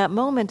happens in that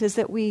moment is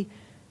that we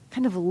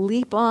kind of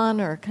leap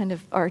on, or kind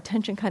of our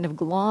attention kind of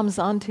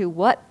gloms onto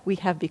what we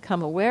have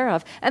become aware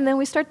of, and then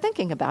we start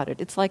thinking about it.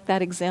 It's like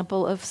that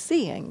example of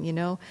seeing,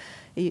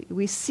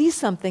 We see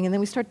something and then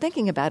we start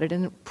thinking about it,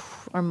 and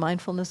our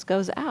mindfulness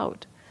goes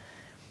out.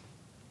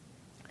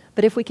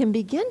 But if we can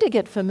begin to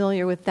get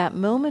familiar with that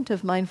moment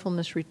of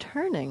mindfulness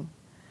returning,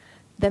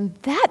 then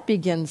that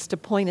begins to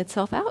point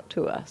itself out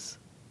to us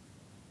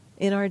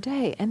in our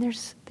day. And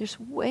there's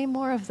way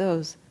more of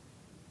those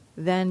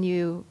than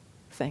you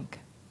think.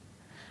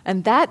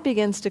 And that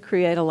begins to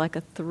create like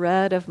a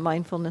thread of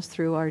mindfulness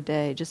through our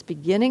day, just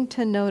beginning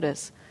to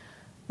notice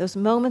those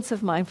moments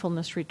of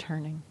mindfulness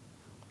returning.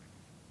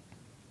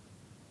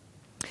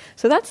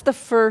 So that's the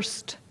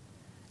first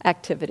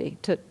activity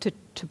to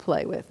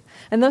play with.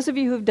 And those of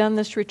you who've done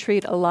this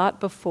retreat a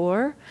lot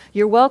before,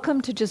 you're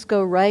welcome to just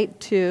go right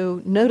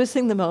to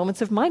noticing the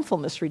moments of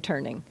mindfulness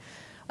returning.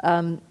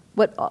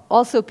 What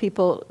also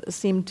people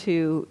seem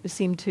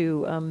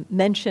to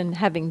mention,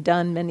 having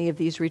done many of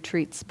these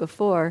retreats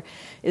before,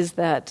 is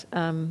that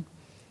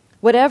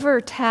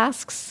whatever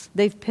tasks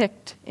they've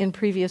picked in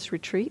previous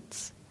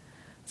retreats,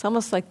 it's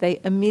almost like they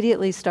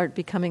immediately start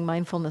becoming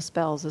mindfulness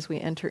bells as we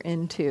enter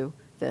into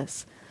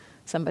this.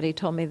 Somebody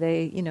told me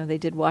they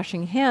did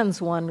washing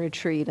hands one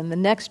retreat, and the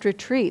next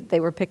retreat they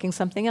were picking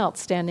something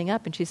else, standing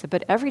up, and she said,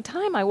 but every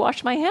time I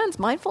wash my hands,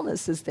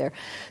 mindfulness is there.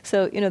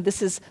 So,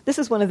 this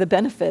is one of the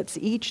benefits.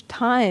 Each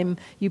time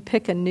you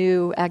pick a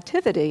new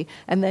activity,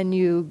 and then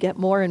you get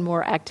more and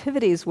more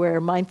activities where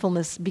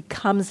mindfulness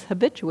becomes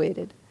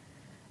habituated.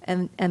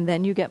 And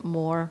then you get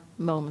more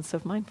moments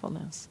of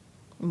mindfulness,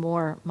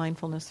 more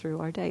mindfulness through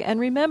our day. And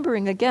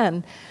remembering,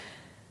 again,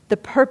 the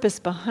purpose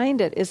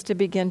behind it is to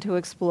begin to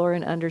explore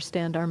and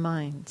understand our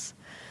minds.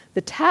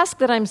 The task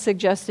that I'm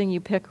suggesting you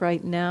pick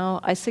right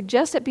now, I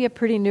suggest it be a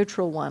pretty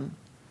neutral one.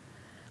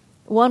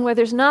 One where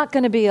there's not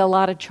going to be a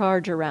lot of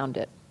charge around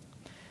it.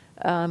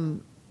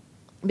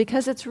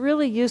 Because it's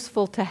really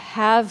useful to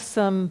have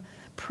some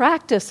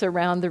practice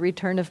around the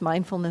return of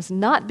mindfulness,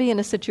 not be in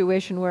a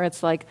situation where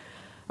it's like,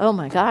 oh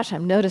my gosh,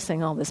 I'm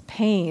noticing all this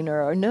pain,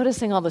 or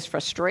noticing all this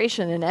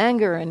frustration and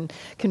anger and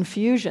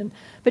confusion.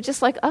 But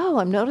just like, oh,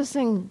 I'm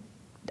noticing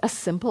a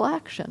simple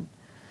action.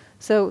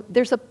 So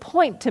there's a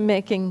point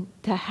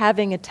to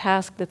having a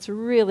task that's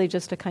really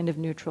just a kind of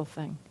neutral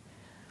thing.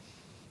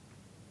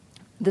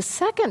 The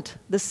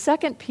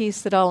second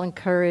piece that I'll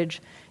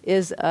encourage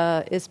is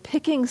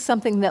picking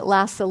something that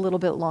lasts a little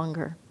bit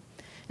longer.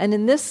 And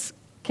in this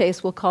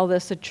case, we'll call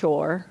this a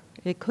chore.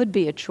 It could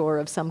be a chore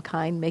of some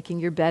kind, making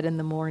your bed in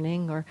the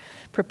morning, or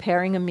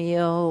preparing a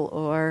meal,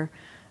 or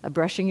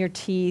brushing your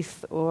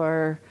teeth,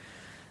 or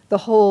the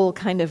whole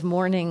kind of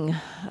morning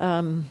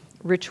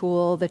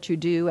ritual that you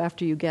do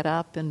after you get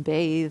up and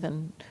bathe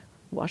and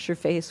wash your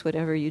face,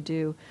 whatever you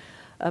do.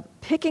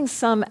 Picking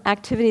some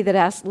activity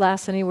that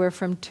lasts anywhere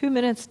from 2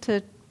 minutes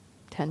to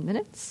 10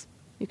 minutes.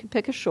 You can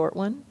pick a short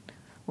one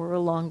or a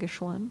longish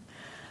one.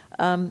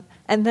 And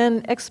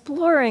then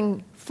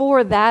exploring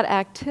for that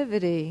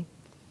activity.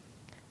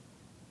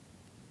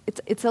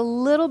 It's a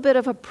little bit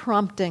of a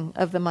prompting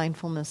of the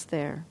mindfulness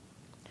there,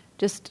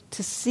 just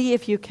to see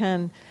if you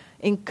can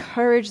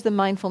encourage the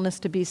mindfulness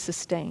to be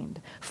sustained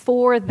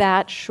for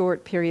that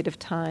short period of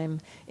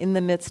time in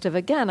the midst of,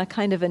 again, a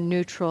kind of a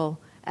neutral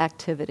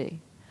activity.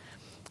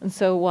 And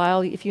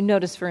so if you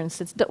notice, for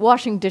instance,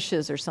 washing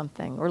dishes or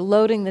something, or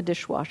loading the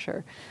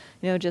dishwasher,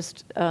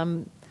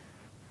 and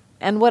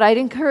what I'd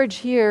encourage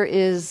here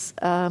is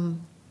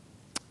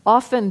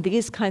often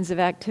these kinds of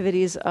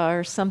activities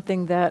are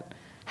something that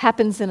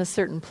happens in a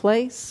certain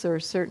place or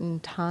a certain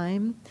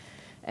time,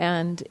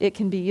 and it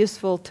can be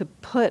useful to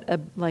put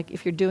like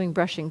if you're doing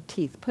brushing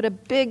teeth, put a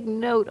big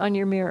note on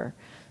your mirror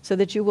so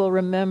that you will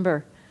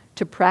remember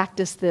to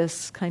practice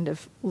this kind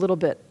of little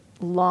bit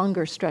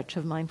longer stretch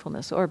of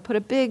mindfulness, or put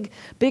a big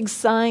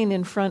sign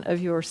in front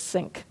of your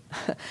sink.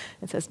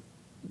 It says,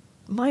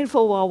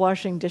 mindful while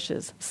washing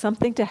dishes,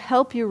 something to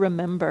help you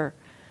remember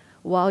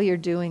while you're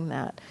doing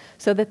that,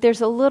 so that there's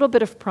a little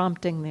bit of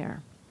prompting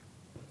there.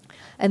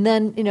 And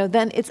then,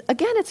 then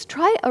it's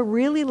try a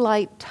really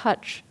light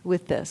touch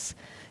with this.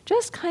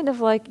 Just kind of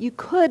like you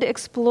could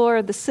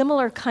explore the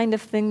similar kind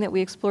of thing that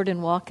we explored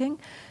in walking,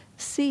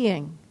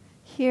 seeing,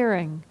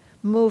 hearing,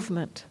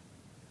 movement.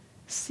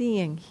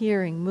 Seeing,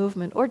 hearing,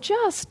 movement, or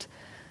just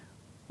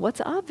what's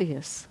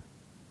obvious?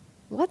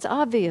 What's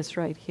obvious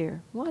right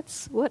here?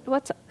 What's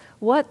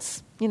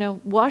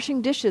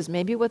washing dishes?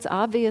 Maybe what's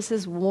obvious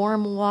is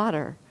warm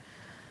water.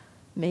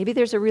 Maybe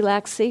there's a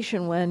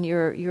relaxation when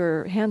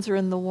your hands are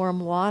in the warm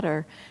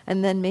water,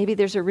 and then maybe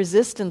there's a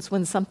resistance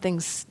when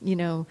something's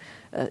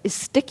is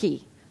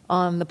sticky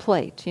on the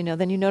plate.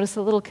 Then you notice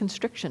a little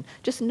constriction.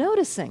 Just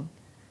noticing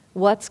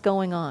what's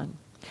going on.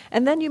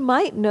 And then you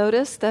might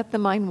notice that the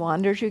mind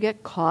wanders, you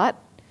get caught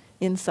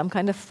in some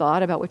kind of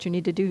thought about what you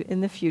need to do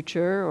in the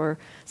future or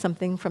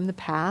something from the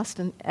past,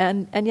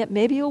 and yet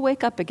maybe you'll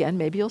wake up again,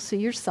 maybe you'll see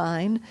your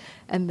sign,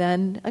 and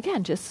then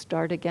again, just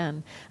start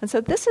again. And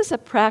so this is a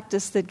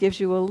practice that gives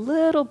you a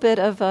little bit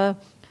of a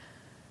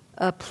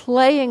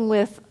playing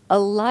with a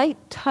light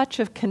touch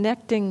of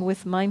connecting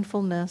with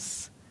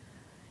mindfulness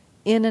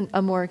in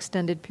a more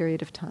extended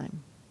period of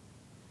time.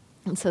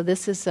 And so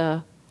this is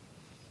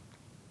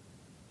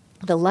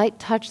the light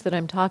touch that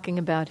I'm talking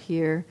about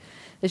here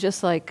is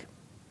just like,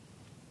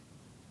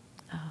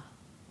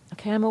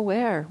 okay, I'm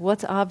aware.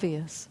 What's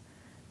obvious?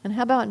 And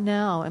how about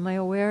now? Am I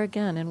aware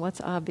again? And what's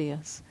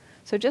obvious?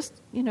 So just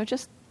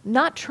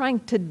not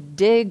trying to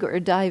dig or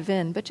dive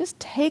in, but just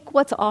take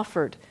what's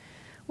offered.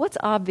 What's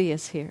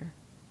obvious here?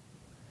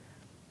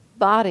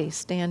 Body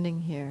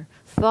standing here.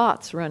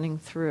 Thoughts running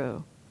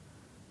through.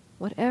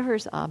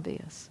 Whatever's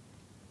obvious.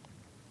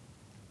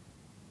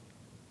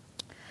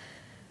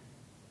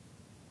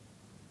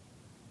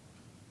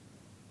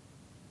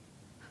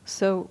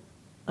 So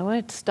I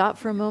want to stop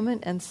for a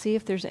moment and see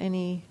if there's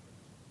any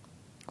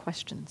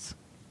questions.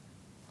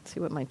 Let's see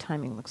what my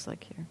timing looks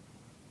like here.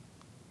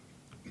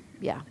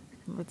 Yeah,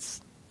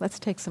 let's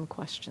take some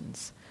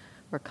questions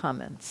or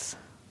comments.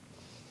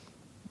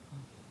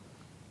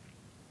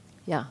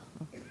 Yeah,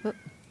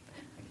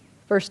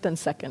 first and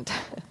second.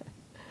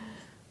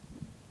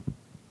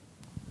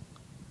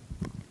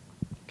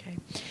 Okay.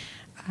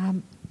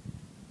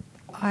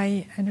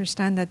 I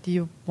understand that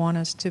you want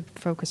us to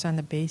focus on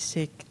the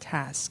basic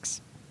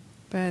tasks,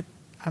 but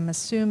I'm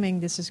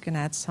assuming this is going to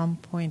at some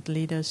point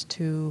lead us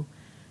to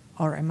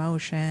our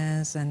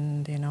emotions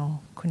and,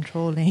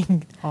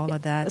 controlling all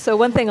of that. So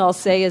one thing I'll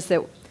say is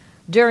that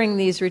during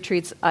these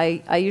retreats,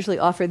 I usually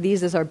offer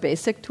these as our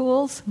basic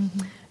tools. Mm-hmm.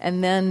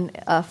 And then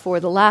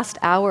for the last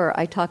hour,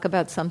 I talk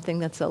about something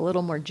that's a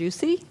little more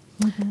juicy.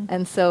 Mm-hmm.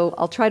 And so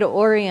I'll try to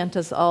orient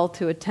us all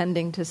to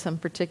attending to some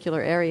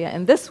particular area.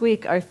 And this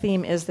week, our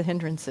theme is the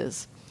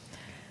hindrances.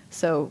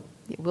 So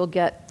we'll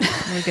get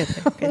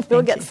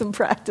some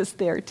practice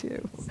there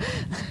too.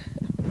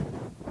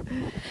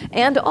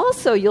 And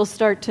also, you'll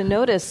start to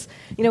notice,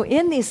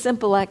 in these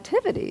simple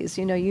activities,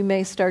 you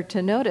may start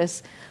to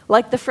notice,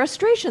 like the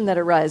frustration that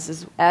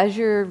arises as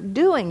you're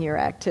doing your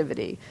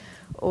activity.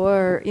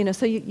 Or,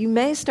 so you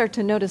may start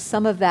to notice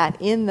some of that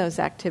in those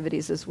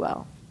activities as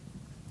well.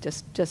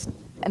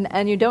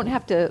 And you don't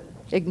have to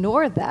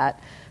ignore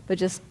that, but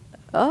just,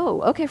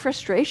 okay,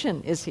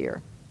 frustration is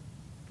here.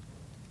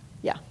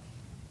 Yeah.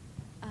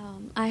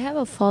 I have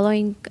a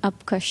following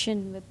up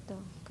question with the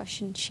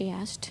question she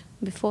asked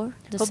before.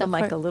 Hold the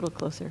mic a little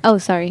closer. Oh,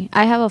 sorry.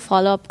 I have a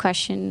follow-up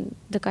question,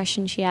 the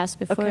question she asked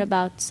before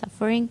about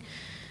suffering.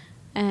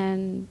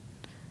 And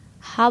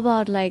how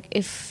about,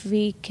 if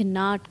we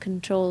cannot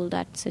control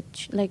that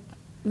situation?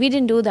 We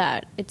didn't do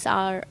that. It's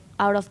out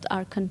of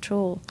our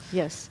control.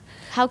 Yes.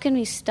 How can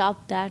we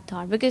stop that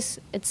thought? Because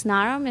it's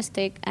not our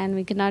mistake and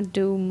we cannot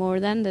do more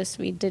than this.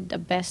 We did the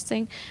best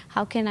thing.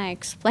 How can I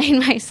explain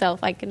myself?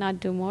 I cannot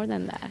do more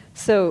than that.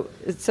 So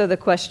the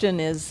question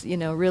is,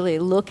 really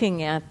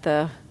looking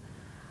at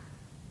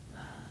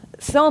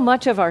so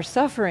much of our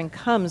suffering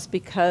comes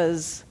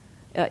because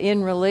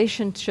in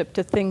relationship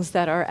to things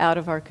that are out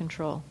of our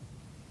control.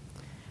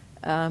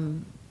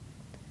 And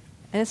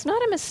it's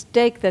not a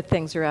mistake that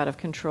things are out of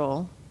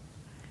control.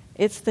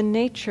 It's the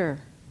nature,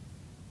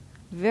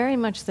 very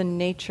much the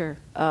nature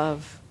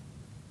of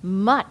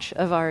much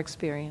of our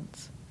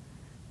experience.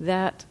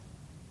 That,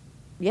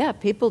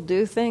 people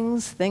do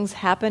things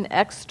happen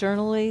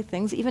externally,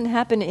 things even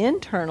happen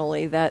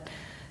internally that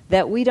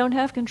we don't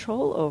have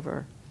control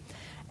over.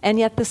 And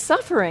yet the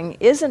suffering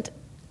isn't,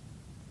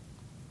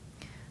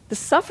 the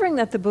suffering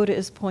that the Buddha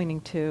is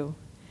pointing to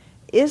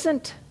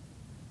isn't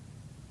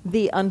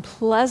the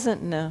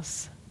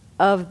unpleasantness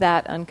of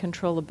that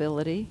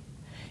uncontrollability,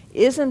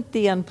 isn't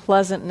the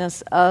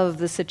unpleasantness of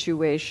the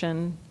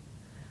situation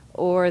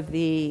or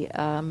the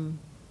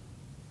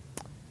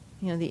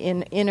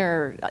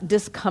inner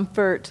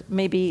discomfort,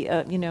 maybe,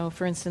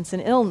 for instance,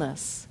 an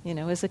illness,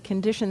 is a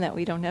condition that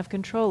we don't have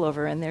control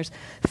over, and there's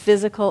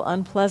physical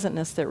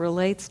unpleasantness that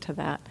relates to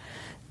that.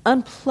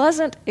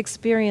 Unpleasant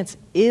experience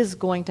is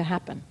going to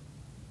happen.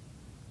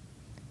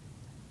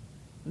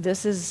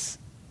 This is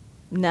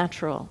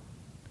natural.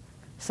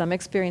 Some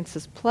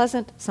experiences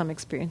pleasant, some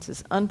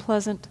experiences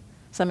unpleasant,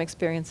 some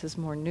experiences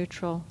more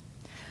neutral.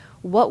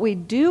 What we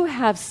do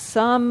have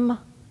some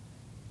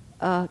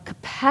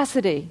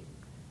capacity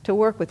to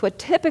work with, what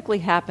typically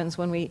happens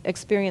when we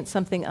experience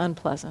something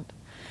unpleasant.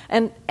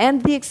 And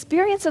the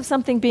experience of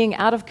something being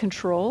out of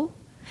control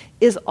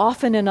is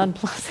often an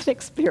unpleasant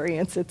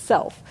experience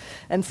itself.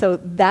 And so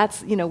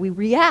that's, we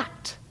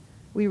react.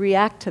 We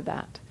react to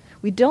that.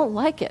 We don't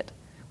like it.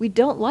 We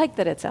don't like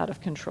that it's out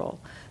of control.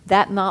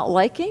 That not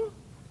liking,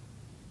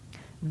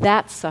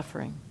 that's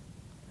suffering.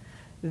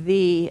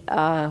 The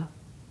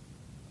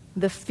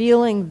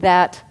feeling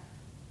that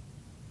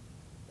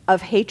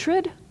of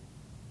hatred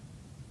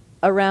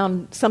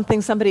around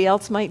something somebody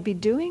else might be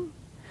doing,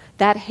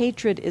 that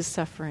hatred is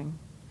suffering.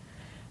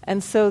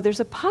 And so there's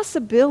a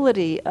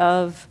possibility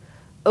of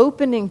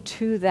opening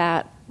to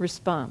that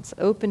response,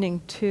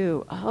 opening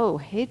to,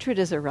 hatred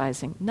is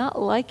arising,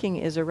 not liking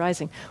is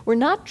arising. We're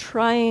not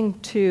trying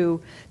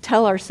to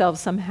tell ourselves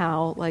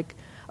somehow like,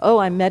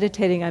 I'm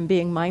meditating, I'm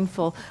being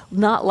mindful,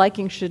 not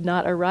liking should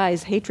not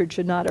arise, hatred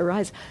should not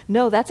arise.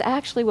 No, that's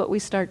actually what we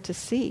start to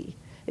see,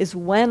 is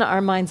when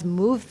our minds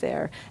move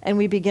there and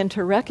we begin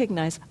to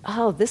recognize,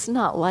 this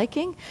not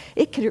liking,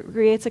 it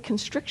creates a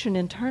constriction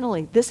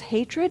internally. This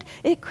hatred,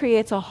 it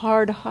creates a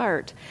hard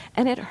heart,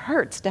 and it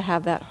hurts to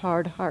have that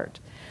hard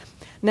heart.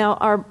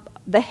 Now,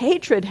 the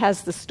hatred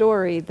has the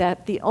story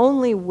that the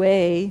only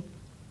way,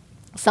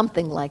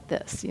 something like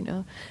this,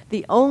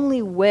 the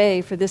only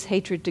way for this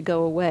hatred to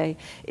go away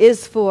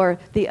is for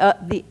the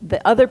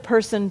other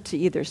person to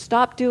either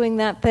stop doing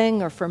that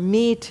thing, or for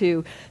me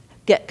to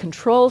get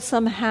control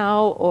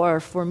somehow, or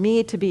for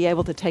me to be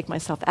able to take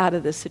myself out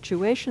of this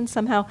situation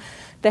somehow.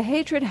 The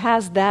hatred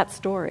has that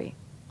story.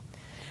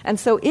 And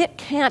so it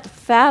can't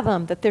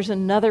fathom that there's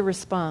another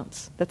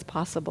response that's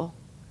possible,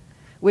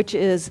 which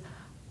is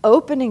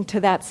opening to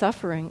that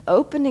suffering,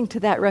 opening to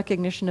that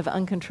recognition of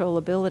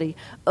uncontrollability,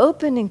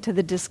 opening to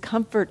the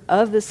discomfort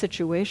of the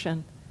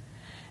situation,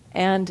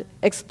 and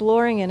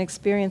exploring and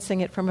experiencing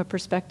it from a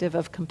perspective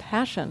of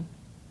compassion,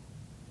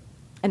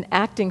 and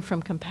acting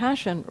from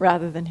compassion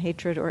rather than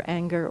hatred or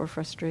anger or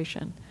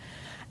frustration.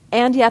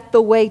 And yet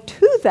the way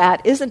to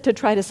that isn't to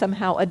try to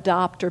somehow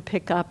adopt or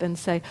pick up and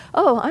say,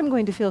 I'm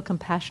going to feel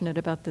compassionate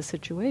about this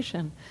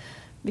situation.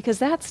 Because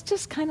that's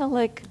just kind of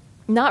like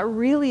not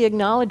really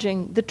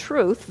acknowledging the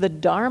truth, the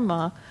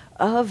dharma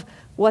of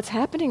what's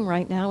happening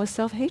right now is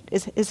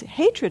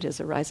hatred is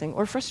arising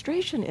or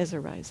frustration is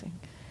arising.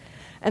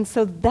 And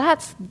so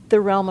that's the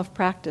realm of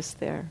practice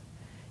there.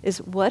 Is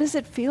what does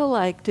it feel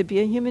like to be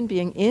a human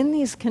being in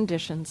these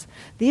conditions?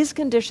 These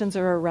conditions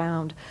are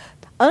around,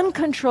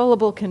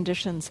 uncontrollable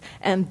conditions,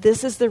 and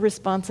this is the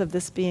response of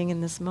this being in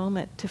this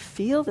moment, to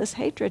feel this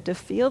hatred, to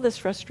feel this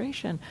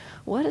frustration.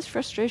 What does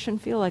frustration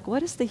feel like?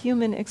 What is the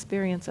human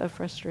experience of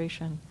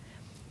frustration?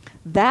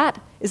 That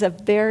is a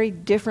very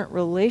different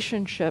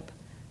relationship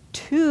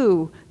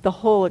to the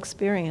whole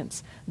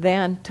experience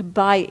than to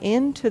buy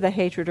into the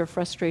hatred or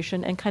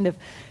frustration and kind of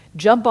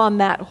jump on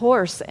that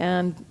horse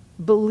and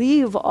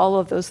believe all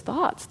of those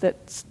thoughts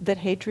that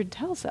hatred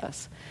tells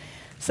us.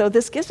 So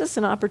this gives us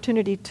an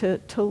opportunity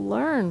to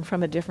learn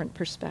from a different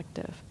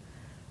perspective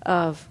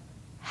of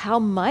how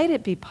might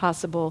it be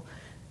possible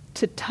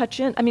to touch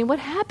in. I mean, what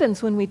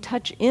happens when we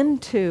touch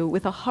into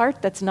with a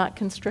heart that's not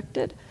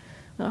constricted?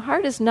 When a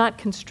heart is not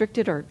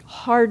constricted or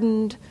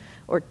hardened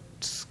or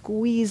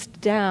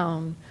squeezed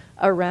down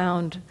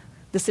around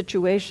the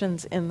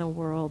situations in the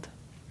world.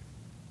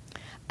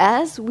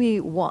 As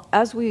we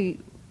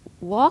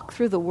walk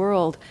through the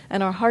world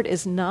and our heart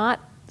is not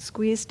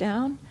squeezed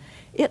down,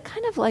 it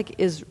kind of like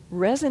is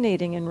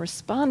resonating and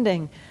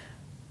responding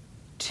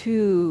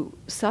to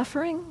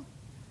suffering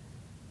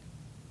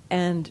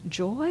and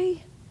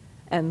joy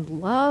and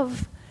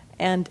love,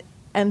 and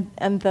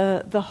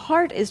the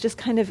heart is just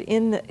kind of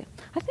in the,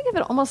 I think of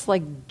it almost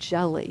like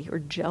jelly or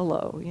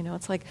jello,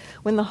 it's like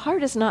when the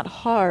heart is not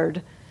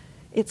hard,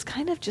 it's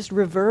kind of just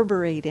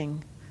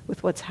reverberating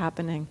with what's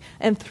happening.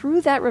 And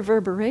through that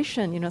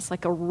reverberation, it's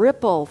like a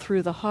ripple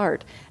through the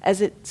heart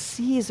as it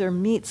sees or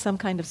meets some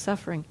kind of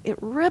suffering. It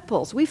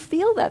ripples. We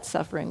feel that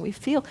suffering. We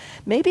feel,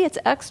 maybe it's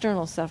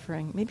external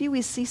suffering. Maybe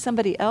we see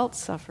somebody else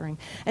suffering.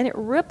 And it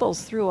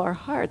ripples through our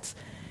hearts.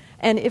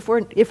 And if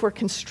we're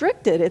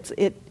constricted,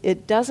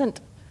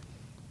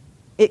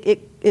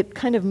 it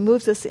kind of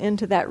moves us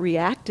into that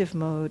reactive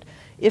mode.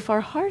 If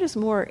our heart is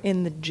more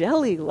in the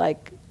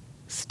jelly-like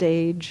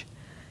stage.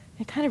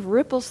 It kind of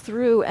ripples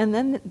through, and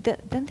then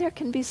there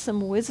can be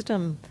some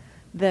wisdom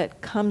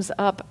that comes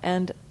up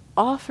and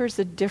offers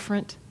a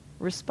different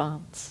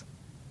response.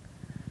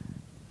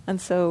 And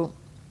so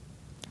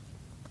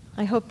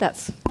I hope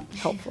that's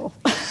helpful.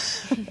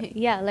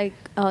 Yeah, like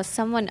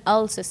someone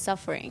else is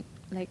suffering.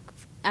 Like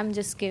I'm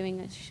just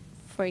giving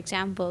for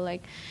example,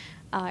 like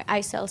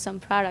I sell some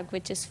product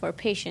which is for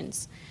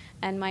patients,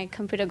 and my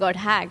computer got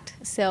hacked,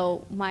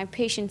 so my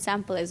patient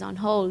sample is on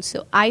hold.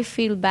 So I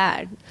feel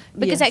bad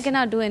because Yes. I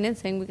cannot do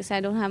anything because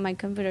I don't have my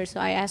computer. So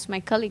I asked my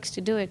colleagues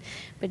to do it,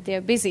 but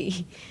they're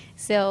busy.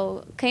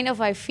 So kind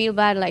of I feel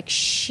bad, like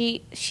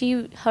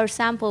her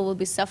sample will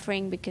be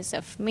suffering because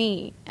of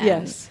me. And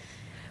Yes.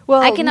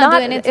 Well, I cannot do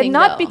anything, and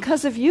not though.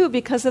 because of you,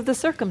 because of the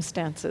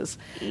circumstances.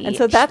 And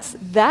so Yes.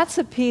 that's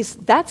a piece,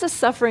 that's a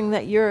suffering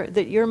that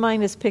your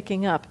mind is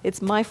picking up.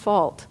 It's my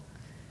fault.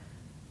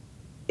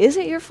 Is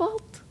it your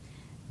fault?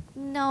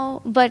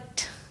 No,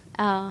 but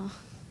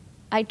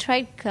I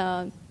tried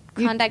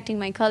contacting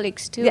my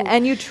colleagues too. Yeah,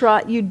 and you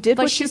did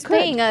but what you she's could.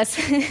 paying us.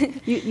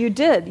 You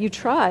did. You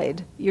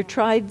tried. You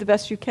tried the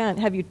best you can.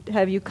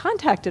 Have you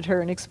contacted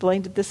her and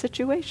explained the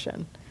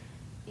situation?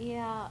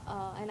 Yeah,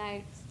 and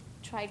I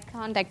tried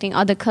contacting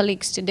other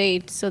colleagues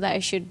today so that I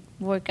should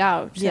work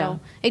out. So Yeah.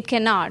 it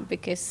cannot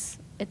because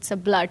it's a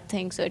blood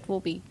thing, so it will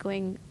be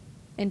going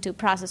into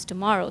process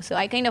tomorrow. So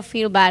I kind of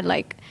feel bad,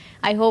 like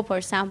I hope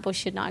our sample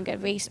should not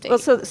get wasted. Well,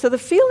 so the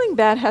feeling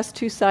bad has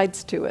two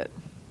sides to it,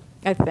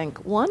 I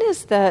think. One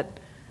is that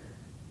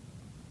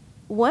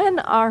when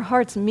our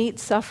hearts meet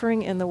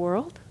suffering in the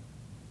world,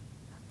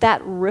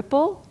 that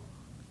ripple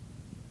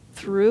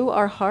through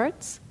our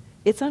hearts,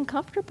 it's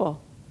uncomfortable.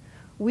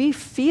 We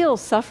feel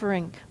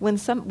suffering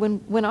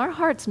when our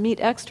hearts meet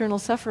external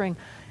suffering.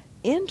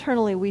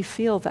 Internally, we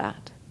feel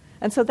that,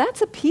 and so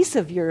that's a piece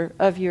of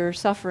your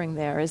suffering.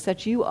 There is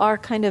that you are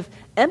kind of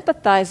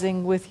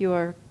empathizing with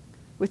your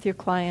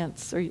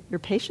clients or your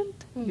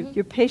patient,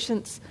 your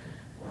patient's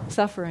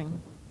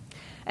suffering.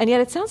 And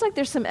yet it sounds like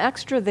there's some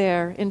extra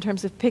there in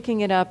terms of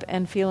picking it up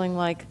and feeling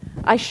like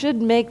I should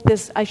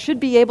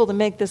be able to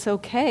make this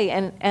okay,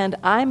 and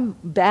I'm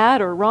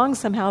bad or wrong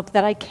somehow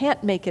that I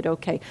can't make it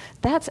okay.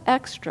 That's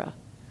extra.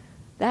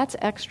 That's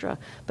extra.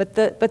 But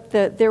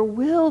there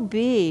will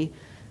be,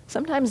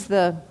 sometimes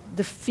the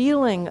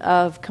feeling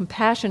of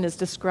compassion is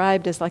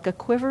described as like a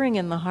quivering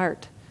in the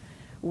heart.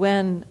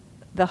 When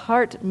the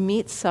heart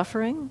meets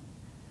suffering,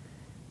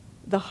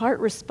 the heart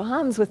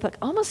responds with like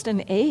almost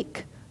an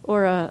ache.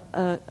 Or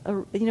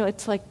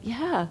it's like,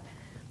 yeah,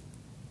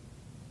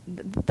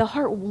 the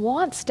heart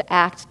wants to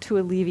act to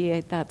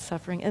alleviate that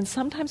suffering, and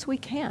sometimes we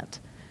can't.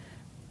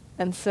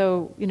 And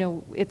so,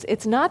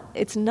 it's not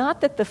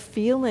that the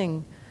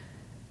feeling.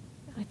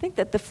 I think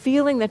that the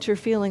feeling that you're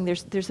feeling,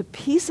 there's a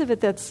piece of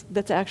it that's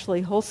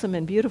actually wholesome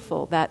and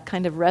beautiful, that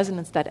kind of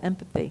resonance, that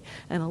empathy,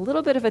 and a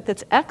little bit of it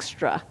that's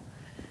extra.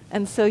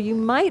 And so you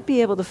might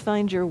be able to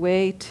find your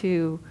way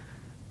to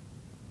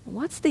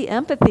what's the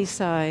empathy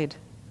side,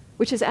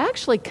 which is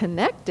actually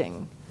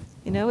connecting.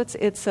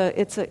 It's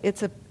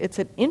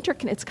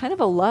kind of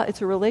a love.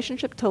 It's a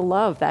relationship to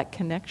love. That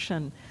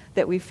connection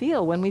that we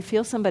feel when we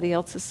feel somebody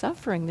else's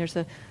suffering. There's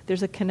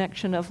a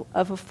connection of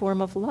a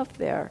form of love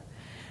there,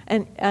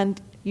 and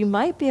you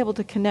might be able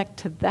to connect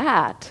to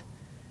that,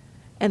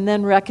 and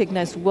then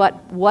recognize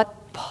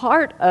what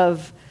part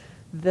of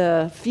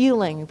the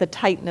feeling, the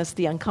tightness,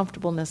 the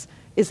uncomfortableness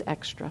is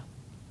extra.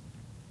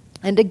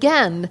 And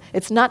again,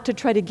 it's not to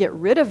try to get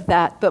rid of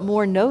that, but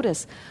more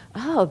notice,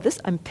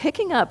 I'm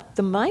picking up,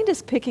 the mind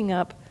is picking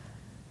up,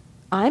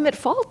 I'm at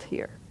fault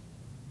here.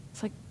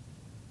 It's like,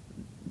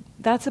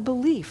 that's a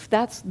belief.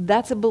 That's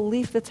a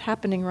belief that's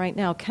happening right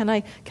now. Can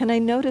I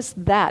notice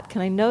that?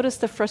 Can I notice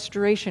the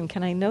frustration?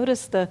 Can I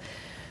notice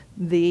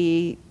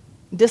the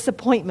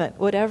disappointment,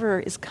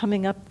 whatever is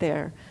coming up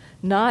there?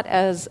 Not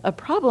as a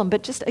problem,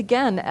 but just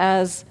again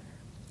as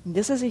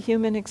this is a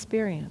human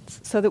experience,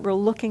 so that we're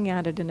looking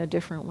at it in a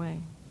different way.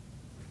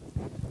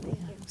 Yeah.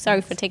 Sorry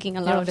for taking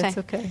a lot of time.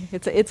 No, that's okay.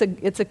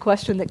 It's a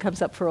question that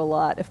comes up for a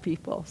lot of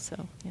people.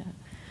 So yeah,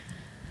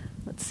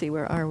 let's see,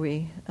 where are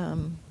we?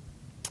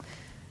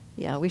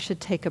 We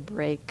should take a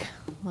break.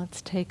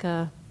 Let's take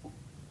a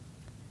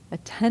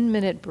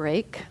 10-minute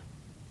break,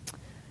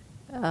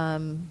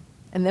 and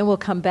then we'll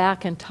come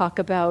back and talk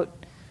about.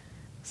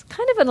 It's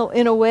kind of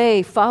in a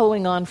way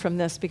following on from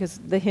this, because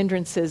the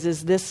hindrances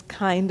is this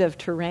kind of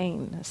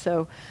terrain.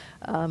 So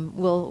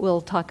we'll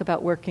talk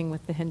about working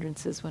with the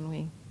hindrances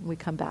when we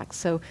come back.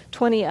 So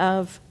 20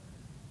 of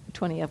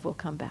will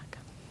come back.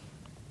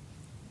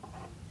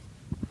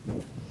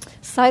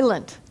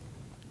 Silent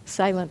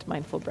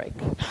mindful break.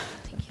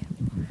 Thank you.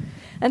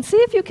 And see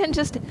if you can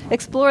just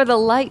explore the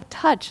light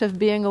touch of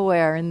being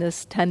aware in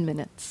this 10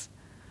 minutes.